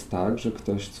czasami jest tak, że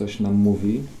ktoś coś nam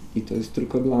mówi i to jest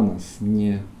tylko dla nas,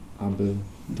 nie aby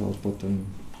to potem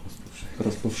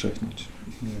rozpowszechniać.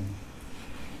 Yeah.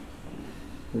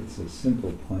 It's a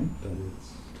simple point, but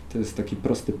To jest taki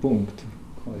prosty punkt,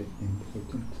 it's quite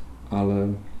important.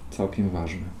 ale całkiem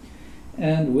ważny.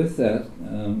 And with that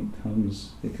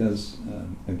comes, because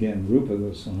again, Rupa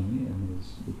Goswami in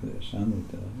his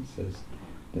Upadeshamrita says,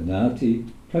 Dadati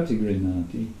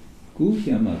pratigrinati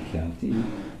guhyamakyati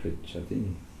prichati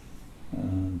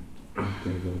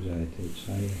devojayate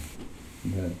chaya.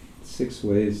 That 6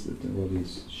 ways that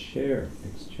devotees share,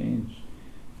 exchange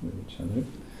with each other.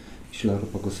 Śla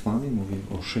Rupa Goswami mówi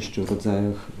o 6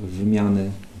 rodzajach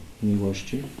wymiany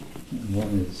miłości. And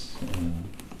one is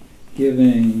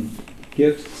giving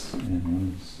gifts, and one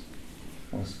is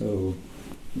also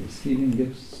receiving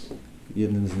gifts.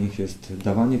 Jednym z nich jest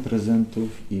dawanie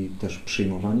prezentów i też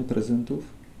przyjmowanie prezentów.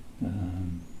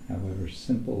 However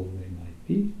simple they might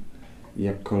be.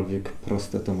 Jakkolwiek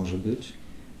proste to może być.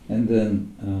 And then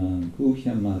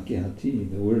guhyamakyati,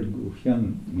 the word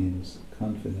guhyam means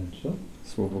confidential.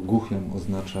 Słowo guhyam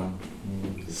oznacza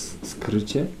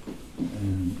skrycie.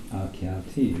 And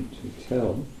akyati, to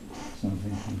tell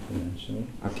something confidential.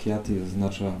 Akyati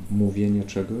oznacza mówienie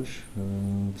czegoś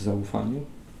w zaufaniu.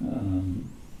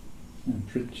 And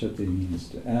prichati means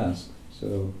to ask, so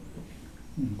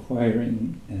inquiring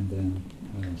and then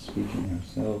speaking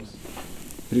ourselves.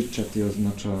 Prichati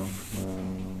oznacza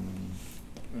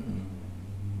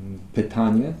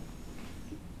pytanie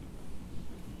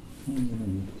And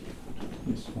then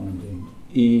responding.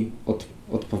 i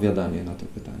odpowiadanie na to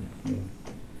pytanie. Yeah.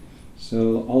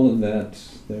 So all of that,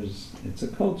 it's a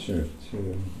culture to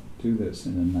do this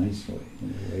in a nice way, in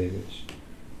a way which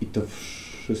I to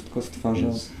wszystko stwarza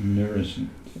is nourishing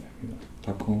to everyone.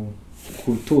 taką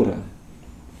kulturę,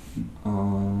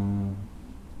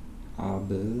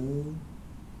 aby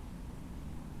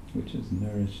Which is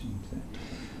nourishing to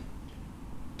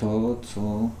to,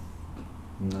 co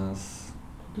nas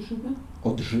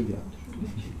odżywia.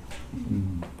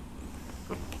 Mm.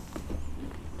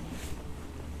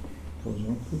 W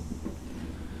porządku?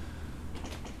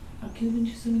 A kiedy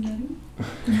będzie seminarium?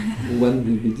 When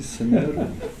will be this seminar?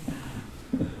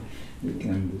 We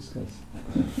can discuss.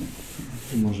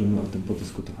 Możemy o tym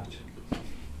podyskutować.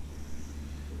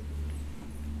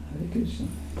 Hare Krishna.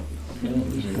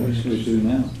 What should we do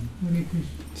now?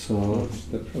 Co,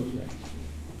 What's the program?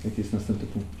 jaki jest następny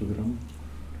punkt programu?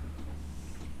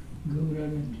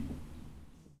 Gauranga.